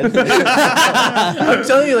tide. I'm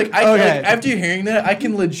telling you, like Okay. after hearing that, I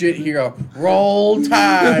can legit hear a roll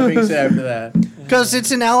tide being said after that. Because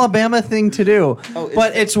it's an Alabama thing to do. Oh, is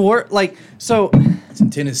but it? it's so. It's in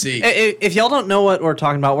Tennessee. If y'all don't know what we're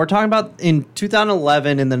talking about in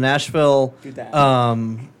 2011 in the Nashville, Do that.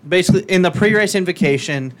 basically in the pre-race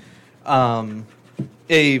invocation,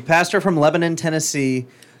 a pastor from Lebanon, Tennessee,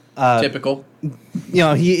 Typical.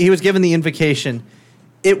 he was given the invocation.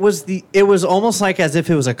 It was almost like as if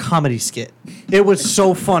it was a comedy skit. It was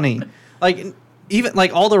so funny, even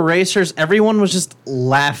like all the racers, everyone was just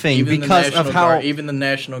laughing because of how even the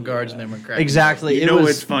National Guards and them were cracking. exactly You it know was.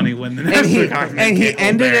 it's funny when the And he, National Guard and he get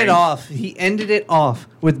ended it banged. off. He ended it off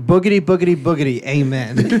with boogity boogity boogity.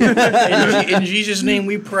 Amen. In Jesus' name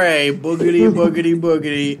we pray. Boogity, boogity,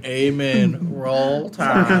 boogity. Amen. Roll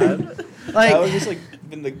tide. That was like just like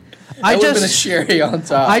been the. I That would've been a just cherry on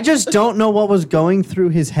top. I just don't know what was going through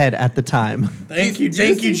his head at the time. thank you,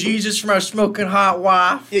 Jesus, for my smoking hot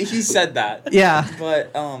wife. Yeah, he said that. Yeah.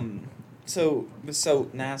 But so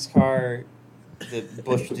NASCAR, the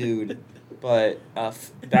Bush dude, but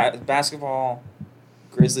basketball,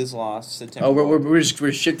 Grizzlies lost. September. Oh,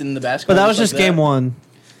 we're shifting the basketball. But that was like just game one.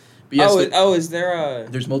 But yes, Is there a?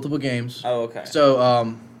 there's multiple games. Oh, okay.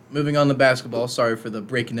 So, moving on to basketball. Sorry for the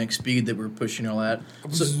breakneck speed that we're pushing all that.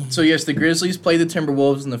 So yes, the Grizzlies played the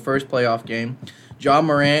Timberwolves in the first playoff game. John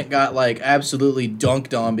Morant got absolutely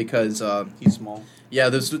dunked on because He's small. yeah,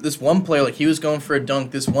 this one player he was going for a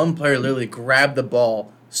dunk. This one player literally grabbed the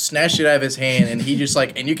ball, snatched it out of his hand, and he just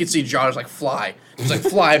and you could see John just fly, just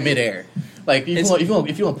fly midair. If you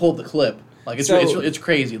want to pull up the clip, it's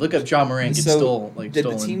crazy. Look up John Morant get So stolen. did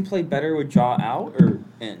the team play better with Jaw out or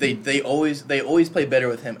in? They always play better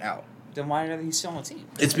with him out. Then why are they still on the team?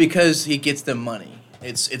 It's because he gets them money.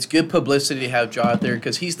 It's good publicity to have Ja out there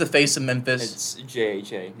because he's the face of Memphis. It's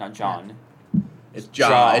JJ, not John. It's Ja.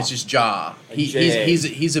 Ja. It's just Ja. J.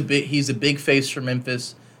 He's a big face for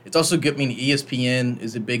Memphis. It's also good. I mean, ESPN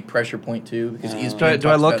is a big pressure point too because ESPN. Do I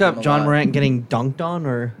talks look about up them a John lot. Morant getting dunked on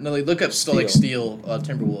or? No, look up Steel. Steel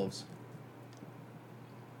Timberwolves.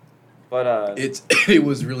 But It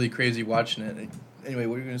was really crazy watching it. Anyway,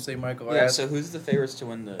 what are you gonna say, Michael? yeah. So who's the favorites to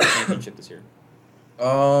win the championship this year?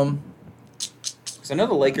 Um, Because I know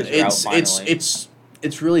the Lakers are out finally.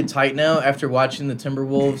 it's really tight now after watching the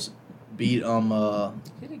Timberwolves beat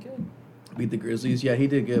He did good. beat the Grizzlies. Yeah, he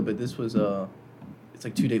did good, but this was it's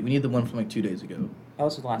 2 days. We need the one from 2 days ago. That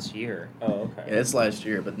was last year. Oh, okay. Yeah, it's last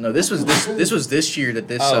year, but no, this was this year that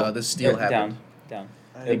this steal yeah, happened. Down.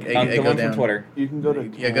 Hey, The go one down. from Twitter. You can go to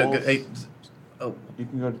Yeah, go. Hey, oh, You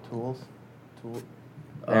can go to tools.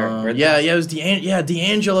 There, right yeah, there. yeah, it was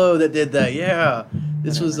D'Angelo that did that. Yeah,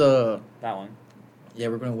 this was That one. Yeah,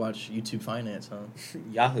 we're gonna watch YouTube Finance, huh?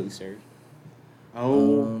 Yahoo, sir.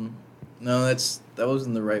 Oh, No, that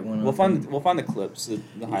wasn't the right one. We'll find the clips,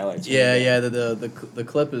 the highlights. Yeah. The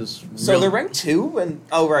clip is. So real- they're ranked 2, and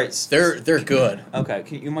right. They're good. Okay.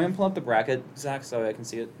 Can you mind pull up the bracket, Zach, so I can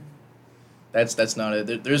see it? That's not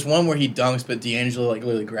it. There's one where he dunks, but D'Angelo like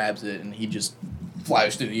literally grabs it and he just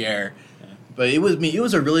flies through the air. Yeah. But it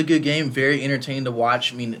was a really good game, very entertaining to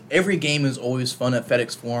watch. I mean, every game is always fun at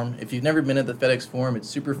FedEx Forum. If you've never been at the FedEx Forum, it's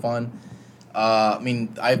super fun. I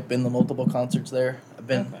mean, I've been to multiple concerts there.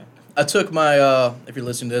 Okay. I took my if you're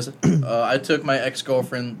listening to this, I took my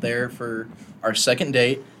ex-girlfriend there for our second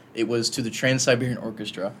date. It was to the Trans-Siberian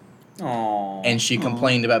Orchestra, Aww. and she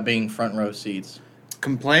complained about being front row seats.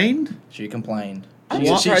 complained? She complained. I'm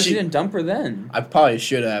She- surprised she- you didn't dump her then. I probably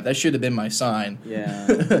should have. That should have been my sign. Yeah.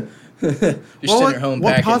 Just sitting at home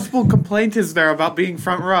what packing. possible complaint is there about being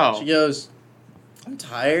front row? She goes, I'm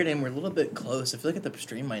tired and we're a little bit close. I feel like I have to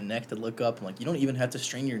strain my neck to look up. I'm like, you don't even have to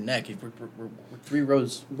strain your neck. We're 3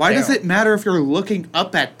 rows Why does down. it matter if you're looking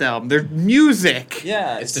up at them? There's music.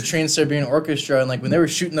 Yeah. It's the Trans-Siberian Orchestra, and like when they were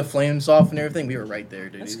shooting the flames off and everything, we were right there,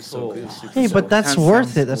 dude. That's It was so cool. good. Super Hey, cool. but that's That worth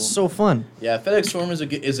sounds it. That's so fun. Yeah, FedEx Forum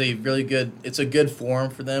is a really good. It's a good forum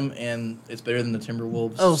for them, and it's better than the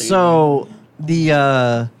Timberwolves. Oh,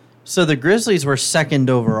 stadium. so the Grizzlies were second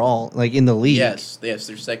overall, like in the league. yes, they're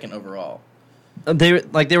second overall.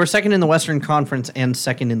 They were second in the Western Conference and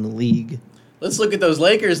second in the league. Let's look at those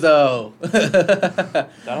Lakers, though. I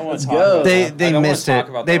don't want Let's to talk go. about They that. I they don't wanna missed it. talk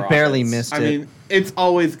about They the barely Rockets. missed I it. mean, it's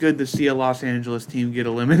always good to see a Los Angeles team get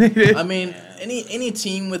eliminated. I mean, any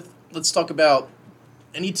team with let's talk about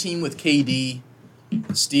any team with KD,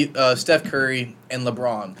 Steph Curry, and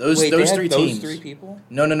LeBron. Those Wait, they had three those teams. 3 people?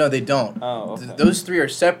 No, they don't. Oh, okay. Those 3 are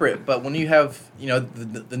separate. But when you have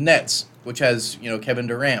the Nets, which has Kevin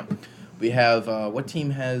Durant, we have what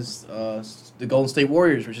team has the Golden State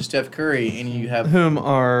Warriors, which is Steph Curry, and you have whom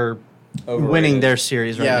are Overrated. winning their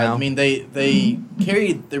series right now. I mean they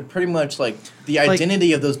carry. They're pretty much like the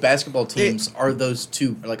identity of those basketball teams are those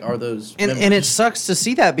two. Like are those and members. it sucks to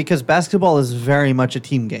see that because basketball is very much a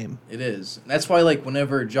team game. It is. And that's why, like,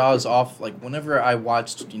 whenever Jaw's off, like, whenever I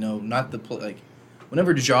watched, not the like,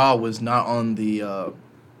 whenever Jaw was not on the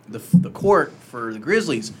court for the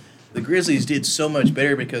Grizzlies did so much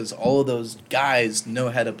better because all of those guys know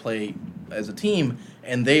how to play as a team,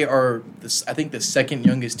 and they are I think the second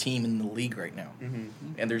youngest team in the league right now. Mhm.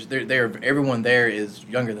 And everyone there is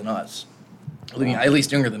younger than us, at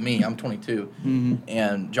least younger than me. I'm 22, Mhm.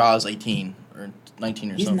 and Jaw's 18 or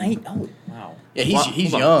 19 or He's something. wow. Yeah, he's Wow.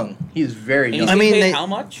 he's Hold young. He's very And young. he's I getting mean, paid they- how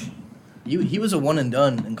much? He was a one and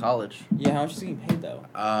done in college. Yeah, how much is he getting paid though?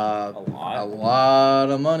 A lot? A lot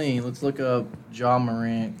of money. Let's look up Ja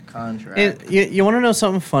Morant contract. And you want to know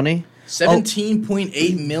something funny?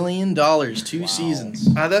 $17.8 million, 2 Wow.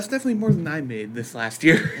 seasons. That's definitely more than I made this last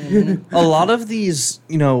year. A lot of these,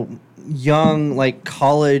 young like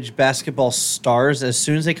college basketball stars, as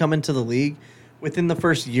soon as they come into the league, within the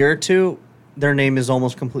first year or two, their name is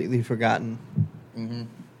almost completely forgotten.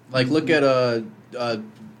 Like, look at What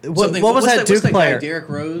something- was what's that what's Duke that player? Guy, Derrick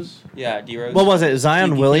Rose. Yeah, D-Rose. What was it? He Zion came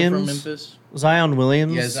from Williams. Memphis. Zion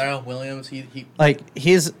Williams. Yeah, Zion Williams. He Like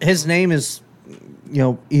his name is,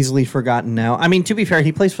 easily forgotten now. I mean, to be fair,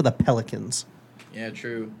 he plays for the Pelicans. yeah,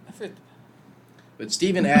 true. I forget- But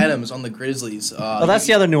Steven Adams on the Grizzlies. Oh, that's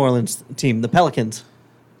the other New Orleans team, the Pelicans.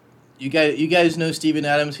 You guys know Steven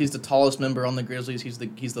Adams. He's the tallest member on the Grizzlies. He's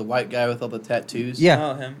the white guy with all the tattoos.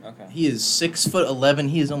 Yeah. Oh, him. Okay. He is 6'11".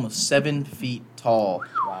 He is almost 7 feet tall.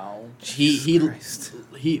 Wow. Christ.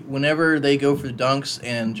 He whenever they go for dunks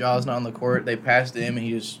and Jaw's not on the court, they pass to him and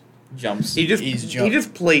he just Jumps. He just He's he jumped.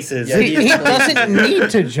 just places. Yeah, He doesn't need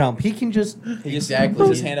to jump. He can just. He just Exactly. puts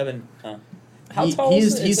his hand up and. How He- tall he's-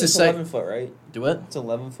 is it? he's It's the 11 foot, right? do what? It's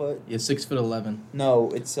 11 foot. Yeah, 6'11". No,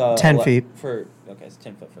 it's 10 feet. for. Okay, it's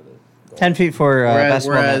 10 foot for the. Goal. 10 feet for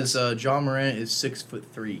basketball Whereas nets. Ja Morant is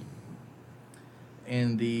 6'3",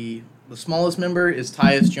 and the smallest member is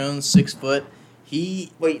Tyus Jones, 6 foot.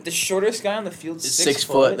 He Wait, the shortest guy on the field is is 6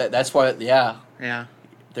 foot. That's why. Yeah, Yeah.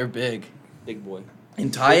 they're big. Big boy.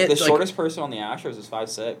 And The Tyus, shortest person on the Astros is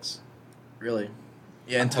 5'6". really.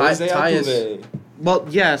 Yeah, and Jose Tyus. Altuve. Well,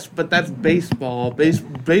 yes, but that's baseball.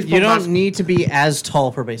 Baseball. You don't need to be as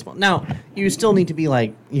tall for baseball. Now, you still need to be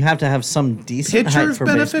you have to have some decent height Pitchers for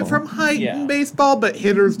benefit baseball. from height Yeah. in baseball, but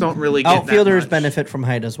hitters don't really get Outfielders that much. benefit from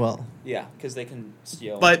height as well. Yeah, because they can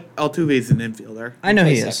steal. But Altuve's an infielder. I know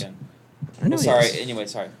Play he is. second. I know Well, he sorry. is. Anyway,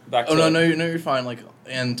 sorry. Back Oh to no, you're fine. Like,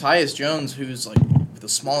 and Tyus Jones, who's like the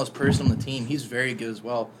smallest person on the team, he's very good as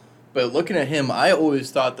well. But looking at him, I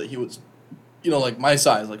always thought that he was, like my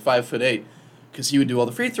size, like 5'8", because he would do all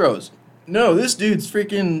the free throws. No, this dude's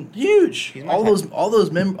freaking huge. He's my All height.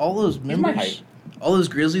 those my members, height. all those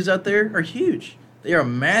Grizzlies out there are huge. They are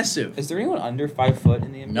massive. Is there anyone under 5 foot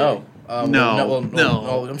in the NBA? No.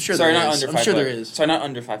 No. I'm sure Sorry, there not is. under I'm 5 sure foot. there is. Sorry, not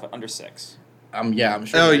under 5 foot. Under 6. Yeah, I'm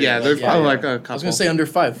sure. Oh there yeah, is. there's probably like a I was couple. gonna say under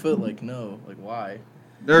 5 foot. Like no, like why?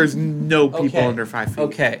 There's no people Okay. under 5 feet.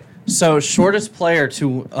 Okay, so shortest player to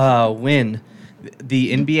win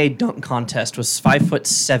the NBA dunk contest was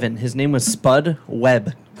 5'7". His name was Spud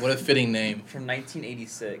Webb. What a fitting name. From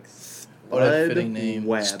 1986. What a Spud fitting name.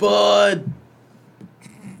 Webb. Spud.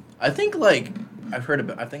 I think I've heard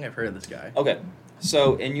of this guy. Okay,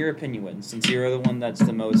 so in your opinion, Win, since you're the one that's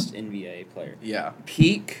the most NBA player, Yeah,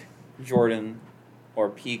 peak Jordan or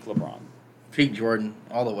peak LeBron? Peak Jordan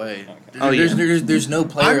all the way. Okay. Oh, There's no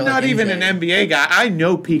player. I'm like not even MJ. an NBA guy. I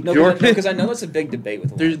know Pete No, Jordan. because I know that's a big debate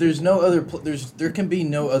with. There's no other. There can be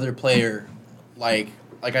no other player like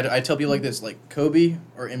I tell people like this, like Kobe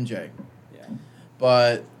or MJ. Yeah.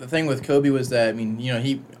 But the thing with Kobe was that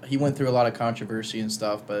he went through a lot of controversy and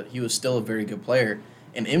stuff, but he was still a very good player.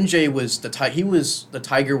 And MJ was the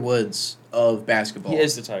Tiger Woods of basketball. He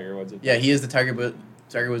is the Tiger Woods. Yeah, he is the Tiger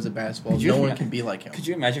Woods of basketball. Could you No one ima- can be like him. Could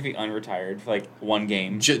you imagine if he unretired for like one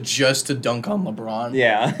game? Just to dunk on LeBron.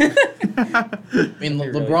 Yeah. I mean,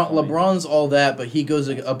 That'd be really LeBron. funny. LeBron's all that, but he goes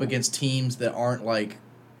up against teams that aren't like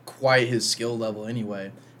quite his skill level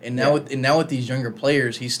anyway. And now, with these younger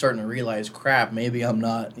players, he's starting to realize, crap, maybe I'm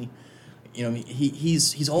not.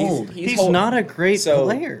 He's old. He's hold- not a great so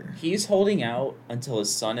player. He's holding out until his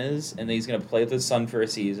son is, and then he's gonna play with his son for a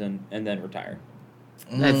season and then retire.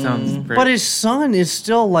 That sounds Mm. pretty. But his son is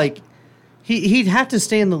still like, he'd have to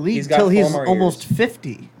stay in the league He's got till 4 he's more almost years.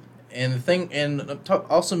 50. And the thing,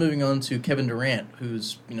 also moving on to Kevin Durant,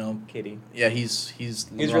 who's Kitty. yeah, he's He's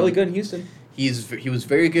LeBron. really good in Houston. He was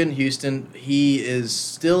very good in Houston. He is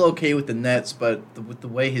still okay with the Nets, but with the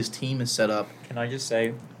way his team is set up, Can I just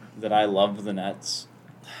say that I love the Nets?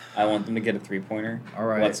 I want them to get a 3-pointer. all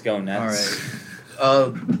right, Let's go all Nets.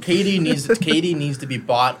 right. KD needs to be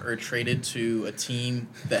bought or traded to a team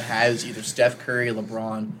that has either Steph Curry,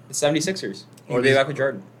 LeBron. The 76ers. He Or be was- back with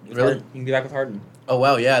Jordan. With Really? Harden. He can be back with Harden. Oh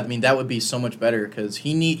wow, yeah. I mean that would be so much better because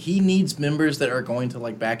he needs members that are going to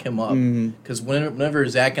like back him up. Mhm. Because whenever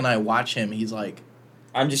Zach and I watch him, he's like,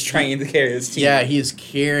 I'm just trying to carry this team. yeah, he is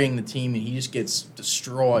carrying the team and he just gets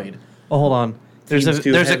destroyed. Oh, hold on. There's Team's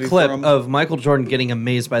too a heavy clip for him. of Michael Jordan getting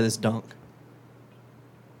amazed by this dunk.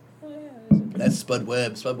 Oh, yeah, that's a- That's Spud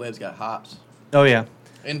Webb. Spud Webb's got hops. Oh yeah.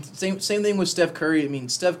 And same thing with Steph Curry. I mean,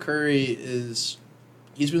 Steph Curry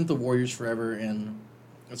he's been with the Warriors forever, and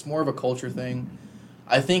it's more of a culture thing.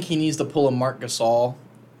 I think he needs to pull a Marc Gasol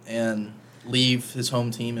and leave his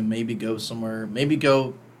home team and maybe go somewhere. Maybe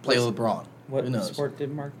go play What's- LeBron. What Who knows? sport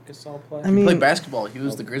did Marc Gasol play? I mean, He played basketball. He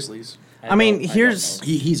was the Grizzlies. I mean, don't here's- know.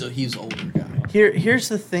 He's an older guy. here's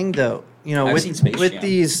the thing though. I've seen Space with Jam.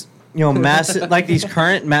 these massive like these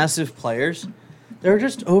current massive players, they're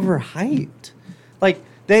just overhyped.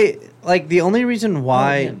 Like the only reason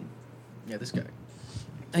why man. Yeah, this guy.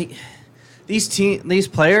 like these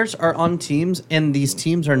players are on teams and these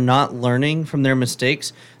teams are not learning from their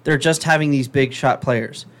mistakes. They're just having these big shot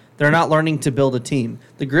players. They're not learning to build a team.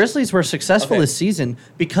 The Grizzlies were successful Okay. this season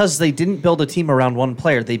because they didn't build a team around one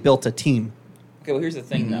player. They built a team. Okay, well, here's the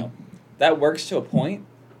thing, Mhm. though. That works to a point,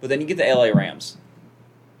 but then you get the LA Rams,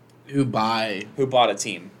 Who by who bought a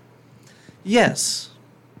team. Yes.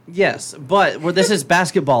 Yes, but this is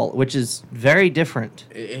basketball, which is very different.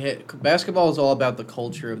 basketball is all about the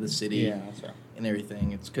culture of the city. that's right. And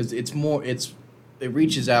everything. It's because it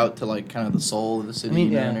reaches out to like kind of the soul of the city. I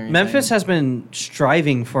mean, and everything Memphis has been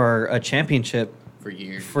striving for a championship for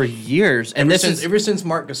years. for years, and ever since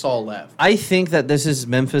Marc Gasol left. I think that this is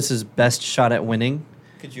Memphis's best shot at winning.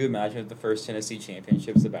 Could you imagine if the first Tennessee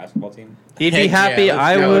championship was the basketball team? He'd Heck be happy. yeah,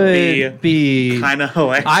 I that would would be. Kind of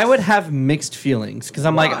hilarious. I would have mixed feelings because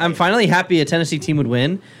I'm like, Why? I'm finally happy a Tennessee team would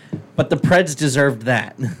win, but the Preds deserved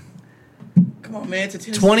that. Come on, man! It's a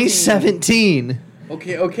Tennessee 2017, team.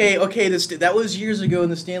 Okay. That was years ago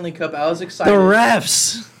in the Stanley Cup. I was the excited.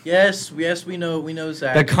 refs, Yes, we know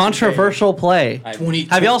Zach. the controversial play. I- 20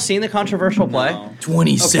 Have y'all seen the controversial play? No.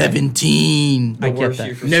 2017. The I get worst that.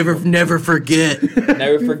 year for Never forget.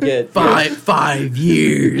 Never forget. 5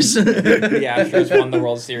 years. The Astros won the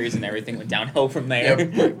World Series and everything went downhill from there.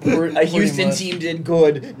 A Houston much. team did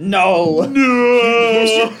good. No.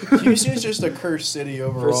 Houston's just a cursed city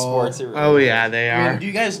overall. For sports, it really Oh is. yeah, they I mean, are. do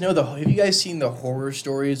you guys know have you guys seen the horror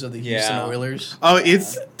stories of the Houston Yeah. Oilers? Oh,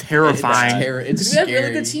 it's terrifying. It's They have scary.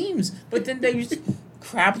 really good teams, but then they just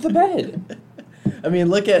crap the bed. I mean,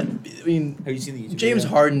 have you seen the YouTube James video?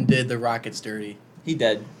 Harden did the Rockets dirty. He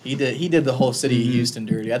did. He did the whole city of Houston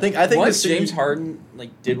dirty. I think Once the city, James Harden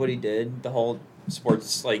did what he did, the whole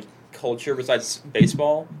sports culture besides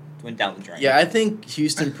baseball went down the drain. Yeah, I think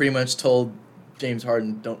Houston pretty much told James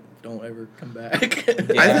Harden don't ever come back.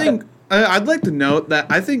 Yeah. I think I'd like to note that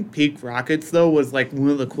I think peak Rockets though was like one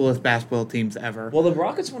of the coolest basketball teams ever. Well, the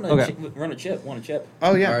Rockets won Okay. Won a chip.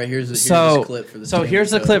 Oh yeah. All right, here's this So clip for the. so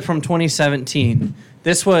here's the Penguins. clip from 2017.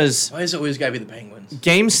 This was Why is it always gotta be the Penguins?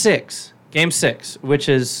 Game 6, which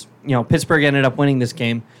is, Pittsburgh ended up winning this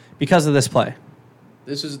game because of this play.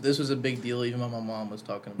 This was a big deal. Even my mom was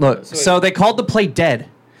talking about Look, it. so they called the play dead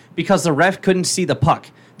because the ref couldn't see the puck.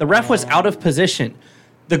 The ref was out of position.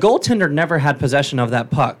 The goaltender never had possession of that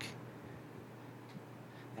puck.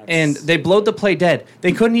 And they blowed the play dead.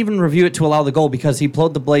 They couldn't even review it to allow the goal because he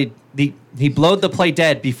blowed the play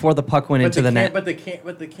dead before the puck went into the net. But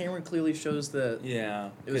the camera clearly shows that. Yeah.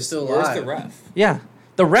 It was still Where's live. the ref? Yeah.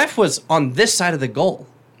 The ref was on this side of the goal.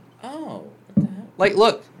 Oh. What the hell?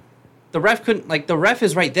 Look. The ref couldn't the ref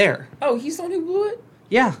is right there. Oh, he's the one who blew it?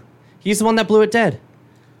 Yeah. He's the one that blew it dead.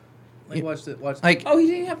 Watch it. Oh, he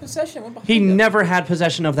didn't have possession. What behind He him? never had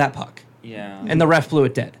possession of that puck. Yeah. And the ref blew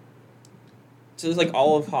it dead. So it's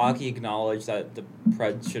all of hockey acknowledged that the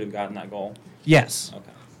Preds should have gotten that goal. Yes.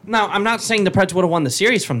 Okay. Now, I'm not saying the Preds would have won the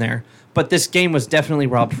series from there, but this game was definitely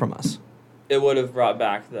robbed from us. It would have brought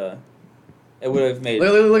back the. It would have made.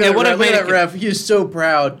 Look It at would've look at made that it- ref. He is so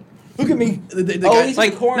proud. Look at me. The Oh, guy- he's in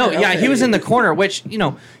the corner. No, yeah, he Okay. was in the corner, which,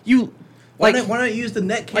 you why not use the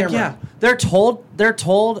net camera? yeah, they're told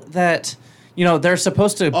that they're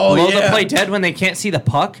supposed to Oh, blow the yeah. play dead when they can't see the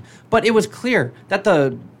puck, but it was clear that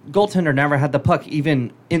the goaltender never had the puck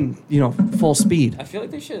even in full speed. I feel like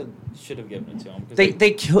they should have given it to him.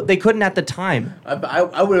 'cause They couldn't at the time. I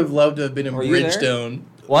would have loved to have been in Were you there? Bridgestone.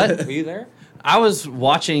 What? Were you there? I was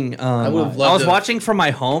watching. would've I loved was to- watching from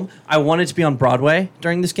my home. I wanted to be on Broadway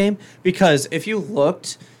during this game because if you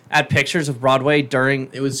looked at pictures of Broadway during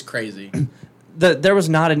It was crazy. there was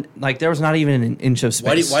not even an inch of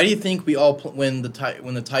space. Why do you think we all when the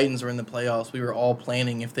Titans were in the playoffs, we were all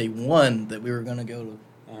planning if they won that we were going to go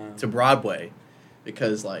to Broadway,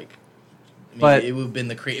 because But- it would have been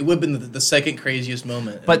the second craziest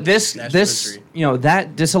moment. But in this national history.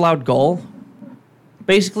 that disallowed goal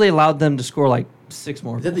basically allowed them to score 6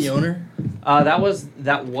 more. Is that the goals. owner? That was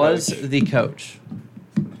the coach.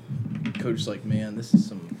 Coach, man, this is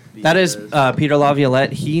some. That is BS. Peter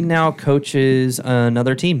Laviolette. He now coaches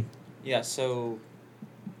another team. Yeah. So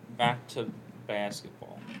back to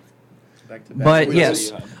basketball. Back to But What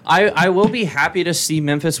yes, else do you I will be happy to see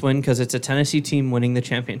Memphis win because it's a Tennessee team winning the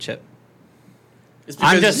championship. It's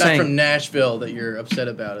because I'm just it's not saying- from Nashville that you're upset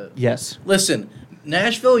about it. Yes. Listen,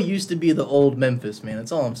 Nashville used to be the old Memphis, man.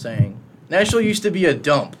 That's all I'm saying. Nashville used to be a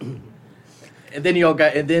dump, and then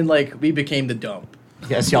we became the dump.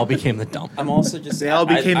 Yes, y'all became the dump. I'm also just. They all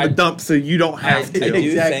became the dump, so you don't I have to. do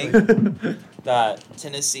Exactly. think that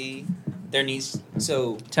Tennessee, there needs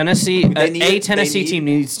Tennessee, They need- a Tennessee they need- team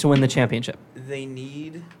needs to win the championship. they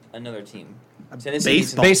need another team.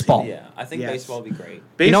 baseball Baseball. Yeah, I think Yes. baseball would be great.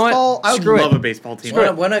 You know what? Baseball, I would Screw it. love a baseball team.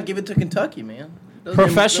 Why not give it to Kentucky, man?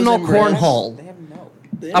 Professional Those are- cornhole. They have no.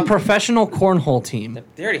 A professional cornhole team.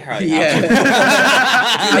 They already have. Yeah.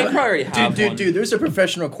 They probably already have one. Dude, there's a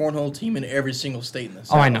professional cornhole team in every single state in this.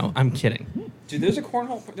 Oh, I know. I'm kidding. Dude, there's a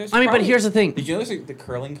cornhole. There's I mean, but probably- here's the thing. Did you know the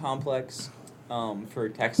curling complex for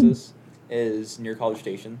Texas is near College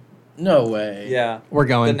Station? No way. Yeah. We're The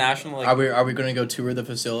going. national. Are we going to go tour the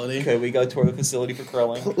facility? Could we go tour the facility for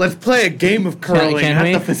curling? Let's play a game of curling can at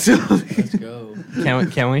we? the facility. Let's go.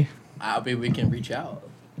 Can we? We can reach out.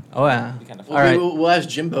 Oh, yeah. Be kind of All fun. right. We'll ask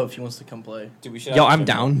Jimbo if he wants to come play. Dude, we should. Yo, have I'm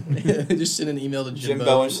Jimbo. down. Just send an email to Jimbo.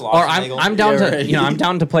 Jimbo and Or I'm down Yeah, to right. I'm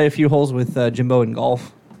down to play a few holes with Jimbo in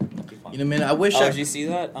golf. You know, man, I wish Oh, I. did you see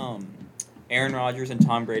that? Aaron Rodgers and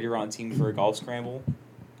Tom Brady were on a team for a golf scramble,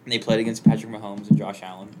 and they played against Patrick Mahomes and Josh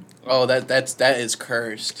Allen. Oh, that is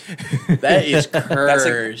cursed. That is That's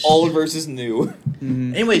cursed. like old versus new.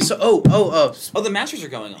 Anyway, so Oh, the Masters are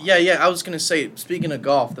going on. yeah. I was gonna say, speaking of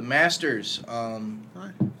golf, the Masters.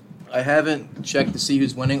 I haven't checked to see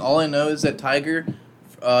who's winning. All I know is that Tiger,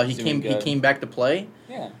 he Doing he good. came back to play.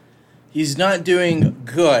 Yeah. He's not doing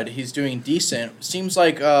good. He's doing decent. Seems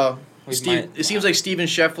like it seems like Steven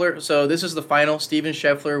Scheffler. So this is the final. Steven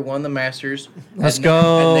Scheffler won the Masters. Let's at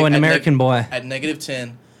go, at an American boy. at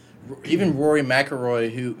 -10. Even Rory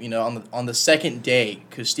McIlroy, who on the second day,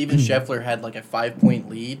 because Steven Scheffler had like a 5-point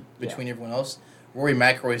lead between everyone else. Rory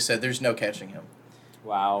McIlroy said, "There's no catching him."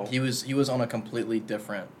 Wow. He was on a completely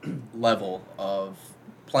different level of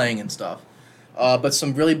playing and stuff. But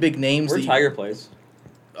some really big names. Where that Tiger plays.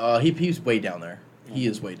 he's way down there. He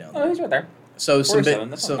is way down Oh, there. he's right there. So some 47.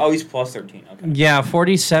 bit, Oh, he's plus 13. Okay. Yeah,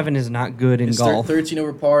 47 is not good in it's golf. 13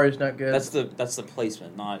 over par is not good. That's the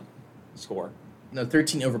placement, not score. No,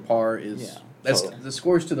 13 over par is. Yeah, That's totally. the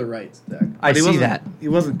scores to the right, Zach. I But he see wasn't- that. He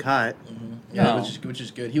wasn't cut. Yeah, No. which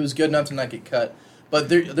is good. He was good enough to not get cut. But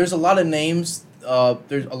there's a lot of names.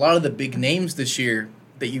 There's a lot of the big names this year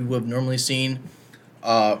that you would have normally seen.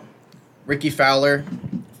 Ricky Fowler,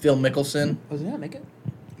 Phil Mickelson. Oh, did he not make it?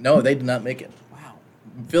 No, they did not make it. Wow.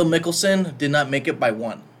 Phil Mickelson did not make it by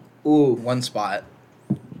Ooh. one spot.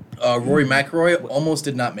 Rory McIlroy almost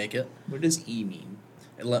did not make it. What does E mean?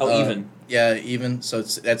 Even. Yeah, even. So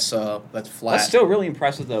that's flat. That's still really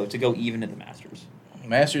impressive though to go even at the Masters.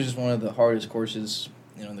 Masters is one of the hardest courses,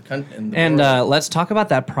 in the country. And let's talk about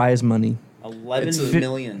that prize money. 11 It's a-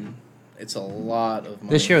 million. it's a lot of money.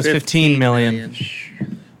 This year was 15 million.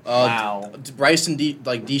 Wow. Bryson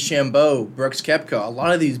DeChambeau, Brooks Koepka, a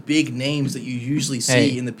lot of these big names that you usually see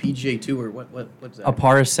Hey. in the PGA Tour. What's that? A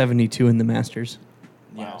par is 72 in the Masters.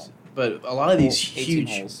 Yes. But a lot of these 18 huge,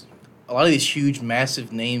 holes. a lot of these huge,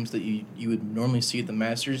 massive names that you would normally see at the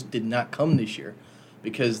Masters did not come this year,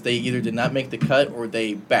 because they either did not make the cut or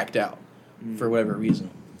they backed out for whatever reason.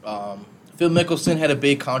 Phil Mickelson had a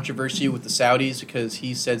big controversy with the Saudis because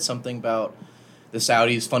he said something about the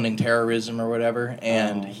Saudis funding terrorism or whatever,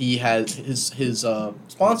 and he has his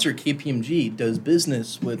sponsor KPMG does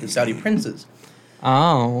business with the Saudi princes,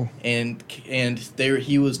 Oh. and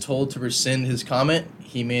he was told to rescind his comment.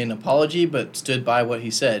 He made an apology, but stood by what he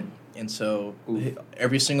said, and so Oof.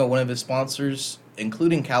 every single one of his sponsors,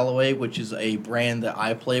 including Callaway, which is a brand that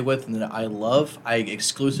I play with and that I love. I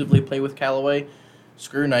exclusively play with Callaway.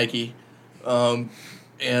 Screw Nike.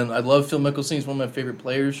 And I love Phil Mickelson. He's one of my favorite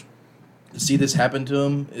players. To see this happen to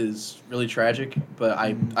him is really tragic. But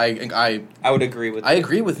I I would agree with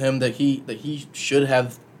agree with him that he should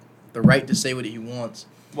have the right to say what he wants.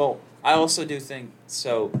 Well, I also do think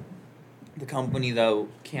so. The company though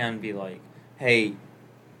can be like, "Hey,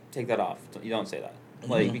 take that off. You don't say that."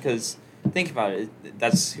 Like Mhm. because think about it.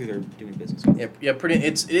 That's who they're doing business with. Yeah,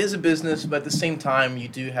 it is a business, but at the same time, you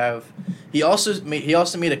do have. He also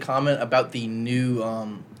made a comment about the new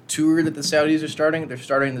tour that the Saudis are starting. They're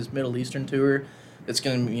starting this Middle Eastern tour that's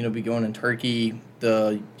going to be going in Turkey,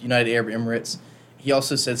 the United Arab Emirates. He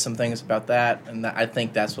also said some things about that, and I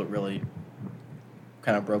think that's what really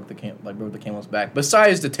kind of broke the camel's back.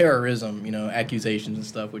 Besides the terrorism, accusations and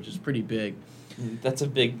stuff, which is pretty big. That's a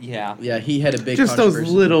big yeah. Yeah, he had a big Just those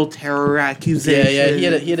controversy. little terror accusations.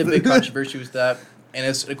 Yeah, he had a big controversy with that. And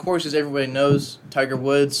of course, as everybody knows, Tiger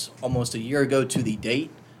Woods almost a year ago to the date,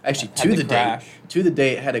 actually Had to the the crash. date, to the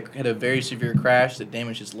date had a very severe crash that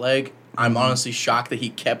damaged his leg. I'm honestly shocked that he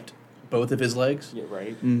kept both of his legs, Yeah,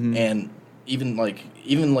 right. Mhm. and even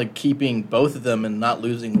keeping both of them and not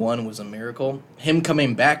losing one was a miracle. Him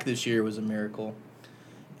coming back this year was a miracle.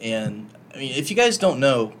 And I mean, if you guys don't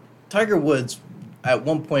know, Tiger Woods at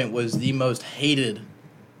one point was the most hated,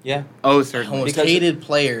 Yeah, Oh, certainly. most Because- hated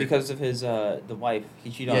player. because of his the wife. He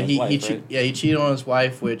cheated Yeah, on his wife, right? he cheated on his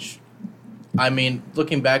wife, which, I mean,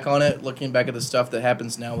 looking back at the stuff that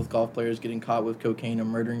happens now with golf players getting caught with cocaine and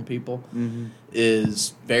murdering people Mhm.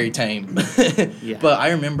 is very tame. Yeah. But I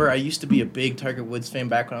remember I used to be a big Tiger Woods fan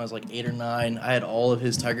back when I was like 8 or 9. I had all of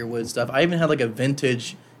his Tiger Woods stuff. I even had like a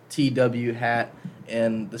vintage TW hat.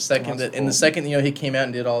 And the second That's and the cool. second he came out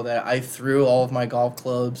and did all that, I threw all of my golf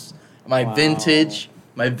clubs. My Wow. vintage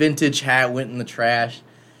hat went in the trash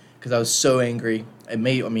because I was so angry.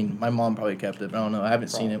 My mom probably kept it, but I don't know. I haven't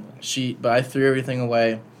seen it. But I threw everything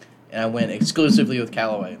away, and I went exclusively with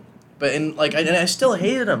Callaway. But I still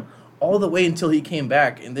hated him all the way until he came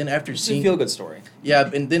back, and then after It's a seeing feel good story. yeah,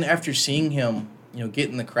 and then after seeing him, get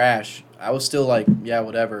in the crash, I was still like, yeah,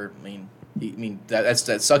 whatever.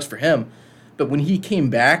 That sucks for him. But when he came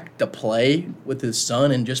back to play with his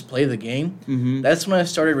son and just play the game, Mhm. that's when I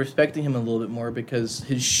started respecting him a little bit more, because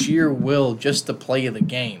his sheer will just to play the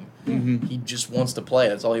game. Mhm. He just wants to play.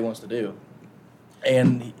 That's all he wants to do.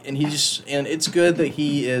 And it's good that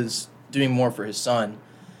he is doing more for his son.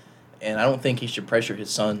 And I don't think he should pressure his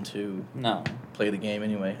son to No, play the game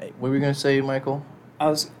anyway. Hey, what were you gonna say, Michael? I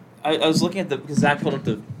was looking at because Zach pulled up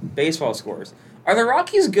the baseball scores. Are the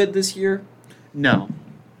Rockies good this year? No.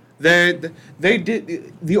 They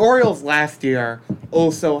did. The Orioles last year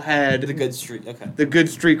also had The good streak. Okay. the good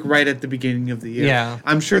streak right at the beginning of the year. Yeah.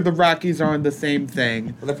 I'm sure the Rockies are on the same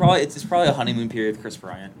thing. Well, it's probably a honeymoon period with Chris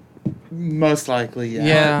Bryant. Most likely, yeah.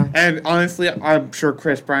 Yeah. And honestly, I'm sure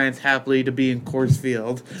Chris Bryant's happy to be in Coors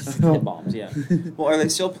Field. Hit bombs, yeah. Well, are they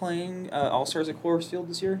still playing All Stars at Coors Field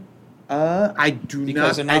this year? I do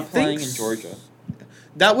Because they're not. not I playing think in Georgia.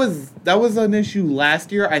 That was an issue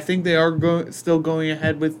last year. I think they are still going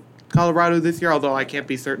ahead with Colorado this year, although I can't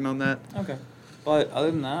be certain on that. Okay. But other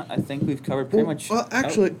than that, I think we've covered pretty much. Well,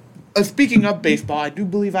 actually, speaking of baseball, I do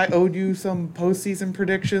believe I owed you some postseason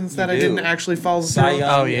predictions that I do. didn't actually follow Cy through.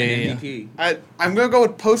 Young Oh, yeah, and yeah, MVP. I'm going to go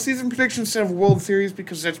with postseason predictions instead of World Series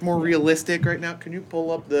because that's more realistic right now. Can you pull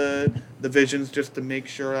up the divisions just to make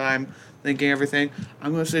sure I'm thinking everything?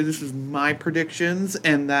 I'm going to say this is my predictions,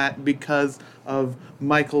 and that because of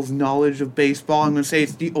Michael's knowledge of baseball, I'm going to say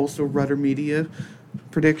it's the also Rudder Media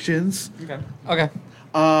predictions. Okay. Okay.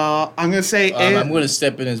 I'm going to say... I'm going to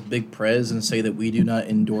step in as Big Prez and say that we do not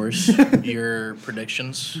endorse your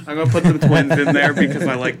predictions. I'm going to put the Twins in there because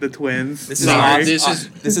I like the Twins. This is Sorry.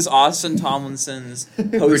 this is Austin Tomlinson's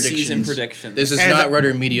postseason prediction. This is And- not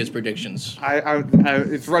Rudder Media's predictions.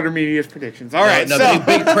 It's Rudder Media's predictions. All right, No, so...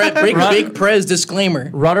 Big Prez disclaimer.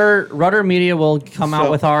 Rudder Media will come out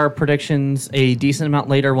So- with our predictions a decent amount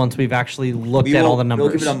later once we've actually looked at all the numbers.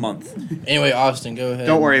 We'll give it a month. Anyway, Austin, go ahead.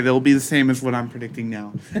 Don't worry, they'll be the same as what I'm predicting now.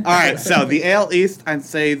 All right, so the AL East, I'd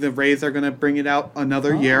say the Rays are going to bring it out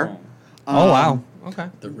another year. Oh, wow. Okay.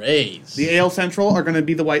 The Rays. The AL Central are going to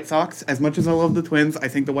be the White Sox. As much as I love the Twins, I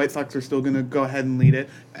think the White Sox are still going to go ahead and lead it.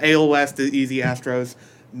 AL West, the easy Astros.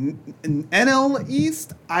 NL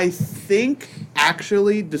East, I think,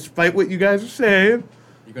 actually, despite what you guys are saying,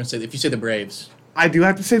 You're going to say, if you say the Braves. I do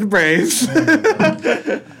have to say the Braves.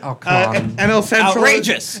 Oh, come on. NL Central.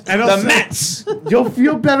 Outrageous. NL The Mets. You'll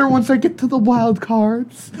feel better once I get to the wild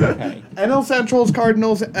cards. Okay. NL Central is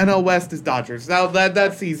Cardinals. NL West is Dodgers. Now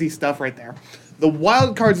that's easy stuff right there. The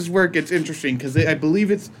wild cards is where it gets interesting because I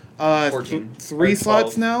believe it's 14. three Or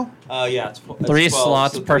slots 12. now. Yeah, it's 3 12,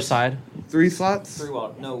 slots so per three- side. 3 slots.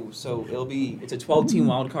 So it's a 12-team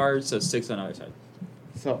wild card, so 6 on either side.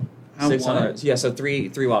 So Six on either. Yeah, so three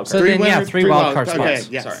wild cards. So then, yeah, winners, 3 wild card Okay, spots.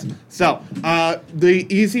 yes. Sorry. So the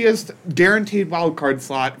easiest guaranteed wild card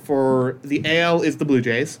slot for the AL is the Blue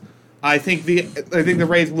Jays. I think the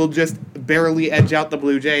Rays will just barely edge out the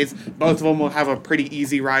Blue Jays. Both of them will have a pretty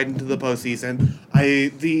easy ride into the postseason.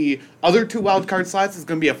 The other 2 wild card slots is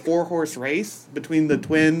going to be a 4-horse race between the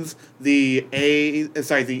Twins, the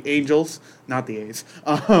Angels, not the A's,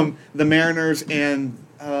 the Mariners, and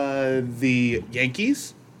the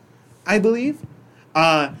Yankees, I believe.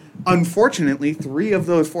 Unfortunately, 3 of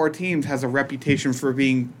those 4 teams has a reputation for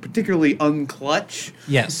being particularly unclutch.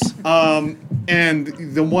 Yes. And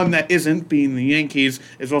the one that isn't, being the Yankees,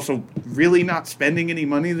 is also really not spending any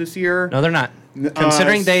money this year. No, they're not.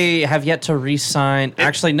 Considering they have yet to re-sign.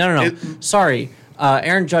 Actually, no. Sorry.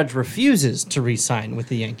 Aaron Judge refuses to re-sign with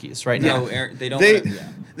the Yankees right now. No, Aaron, they don't.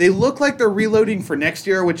 They look like they're reloading for next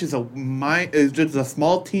year, which is just a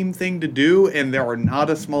small team thing to do, and they are not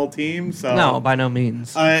a small team. So No, by no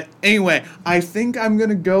means. Anyway, I think I'm going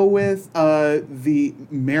to go with the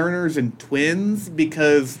Mariners and Twins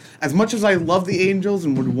because as much as I love the Angels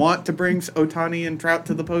and would want to bring Ohtani and Trout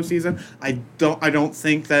to the postseason, I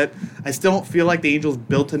still don't feel like the Angels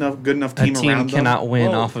built good enough That team team around them. cannot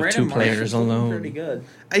win Well, off of Brandon 2 players Marshall's looking alone. Pretty good.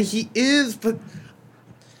 He is, but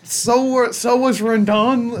so was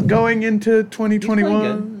Rendon going into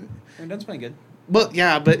 2021. Rendon's playing good. But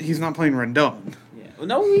yeah, but he's not playing Rendon. Yeah. Well,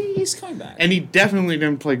 no, he's coming back. And he definitely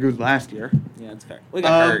didn't play good last year. Yeah, that's fair. We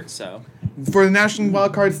got hurt, so. For the National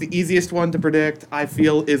Wild Cards, the easiest one to predict, I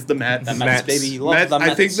feel, is the Mets. The Mets, baby. You love the I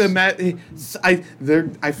Mets. think the Mets.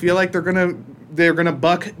 I feel like they're gonna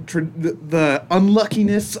buck the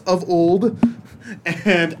unluckiness of old,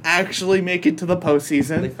 and actually make it to the They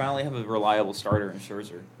postseason. finally have a reliable starter in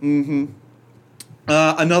Scherzer. Mm-hmm.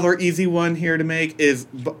 Another easy one here to make is,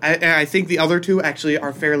 I think the other 2 actually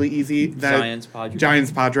are fairly easy. Giants, Padres.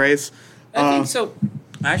 Giants, Padres. I think so.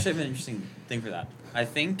 I actually have an interesting thing for that. I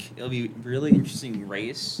think it'll be a really interesting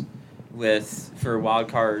race for wild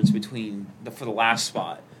cards for the last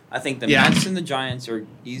spot. I think the Yeah. Mets and the Giants are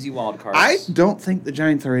easy wild cards. I don't think the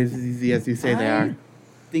Giants are as easy as you say they are.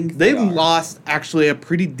 think They've are. lost actually a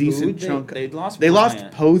pretty decent They- chunk. They lost. They lost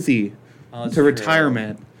Bryant. Posey Oh, that's to true.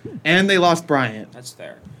 retirement, and they lost Bryant. That's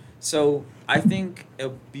fair. So I think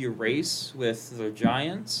it'll be a race with the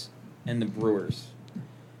Giants and the Brewers.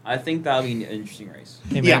 I think that'll be an interesting race.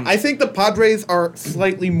 Hey, Yeah, man, I think the Padres are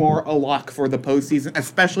slightly more a lock for the postseason,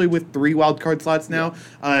 especially with 3 wild card slots now.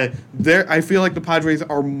 I feel like the Padres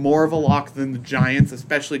are more of a lock than the Giants,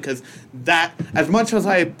 especially because as much as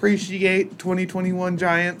I appreciate 2021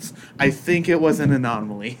 Giants, I think it was an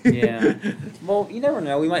anomaly. Yeah. Well, you never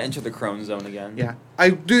know. We might enter the Crone zone again. Yeah, I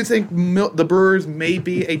do think the Brewers may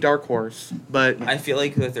be a dark horse, but I feel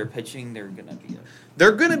like with their pitching, they're gonna be.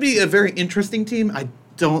 they're going to be a very interesting team. I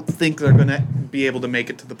don't think they're going to be able to make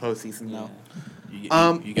it to the postseason, though.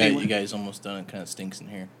 Yeah. You Anyway. guys almost done. It kind of stinks in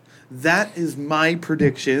here. that is my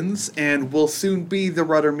predictions, and will soon be the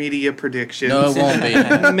Rudder Media predictions. No, it won't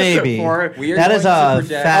be. Maybe. For- We are That is going to a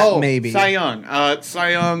project- fat maybe. Cy Young.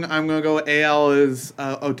 Cy Young, I'm going to go AL is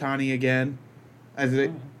Otani again. As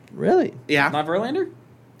it, Really? yeah, Not Verlander?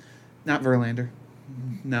 not Verlander.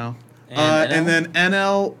 No. And And NL? then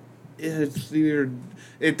NL, it's either,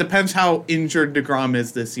 it depends how injured DeGrom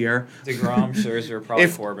is this year. DeGrom, Scherzer, probably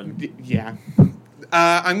Corbin. Yeah.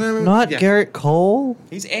 I'm going to... Not Garrett Cole?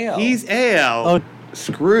 He's AL. He's AL. Oh.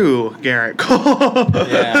 Screw Garrett Cole.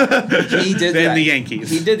 Yeah. He did Then that. the Yankees.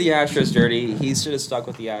 He did the Astros dirty. He should have stuck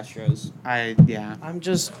with the Astros. Yeah. I'm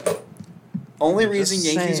just. Only Just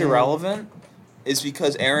reason Yankees saying. are relevant is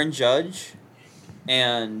because Aaron Judge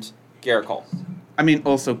and Garrett Cole. I mean,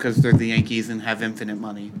 also because they're the Yankees and have infinite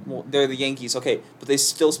money. Well, they're the Yankees, okay, but they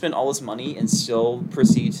still spend all this money and still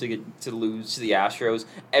proceed to lose to the Astros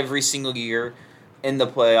every single year in the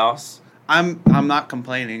playoffs. I'm not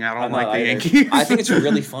complaining. I don't I'm like not the either. Yankees. I think it's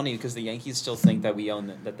really funny because the Yankees still think that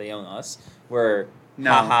they own us. Where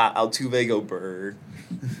No. haha, Altuve go bird.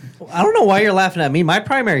 I don't know why you're laughing at me. My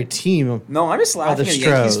primary team. No, I'm just laughing the at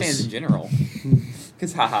Yankees Stros. fans in general.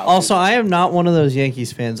 Because haha. Also, I am not one of those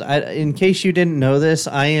Yankees fans. In case you didn't know this,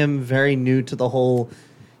 I am very new to the whole,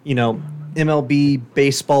 MLB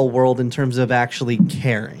baseball world in terms of actually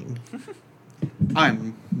caring.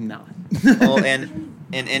 I'm not. Well, and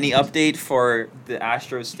any update for the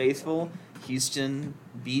Astros faithful? Houston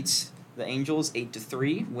beats the Angels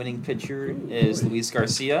 8-3. Winning pitcher is Luis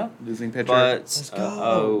Garcia, Losing pitcher. but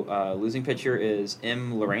go. losing pitcher is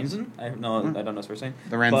M. Lorenzen. I don't know his first name.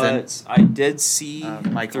 Lorenzen. But I did see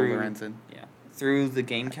Michael through, Lorenzen. Yeah, through the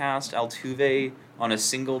GameCast, Altuve on a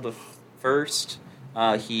single to first.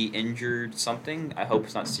 He injured something. I hope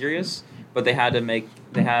it's not serious. But they had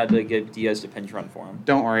to give Diaz a pinch run for him.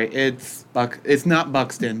 Don't worry, it's not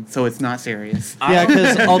Buxton, so it's not serious. Yeah,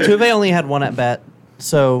 because Altuve only had one at bat,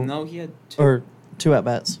 so No, he had two. or two at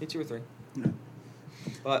bats. He had 2 or 3. Yeah.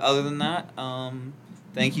 But other than that,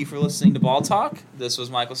 thank you for listening to Ball Talk. This was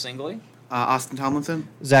Michael Singley. Austin Tomlinson.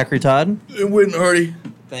 Zachary Todd. It wouldn't hurt.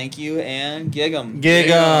 Thank you, and gig 'em. Gig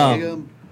 'em. Gig 'em.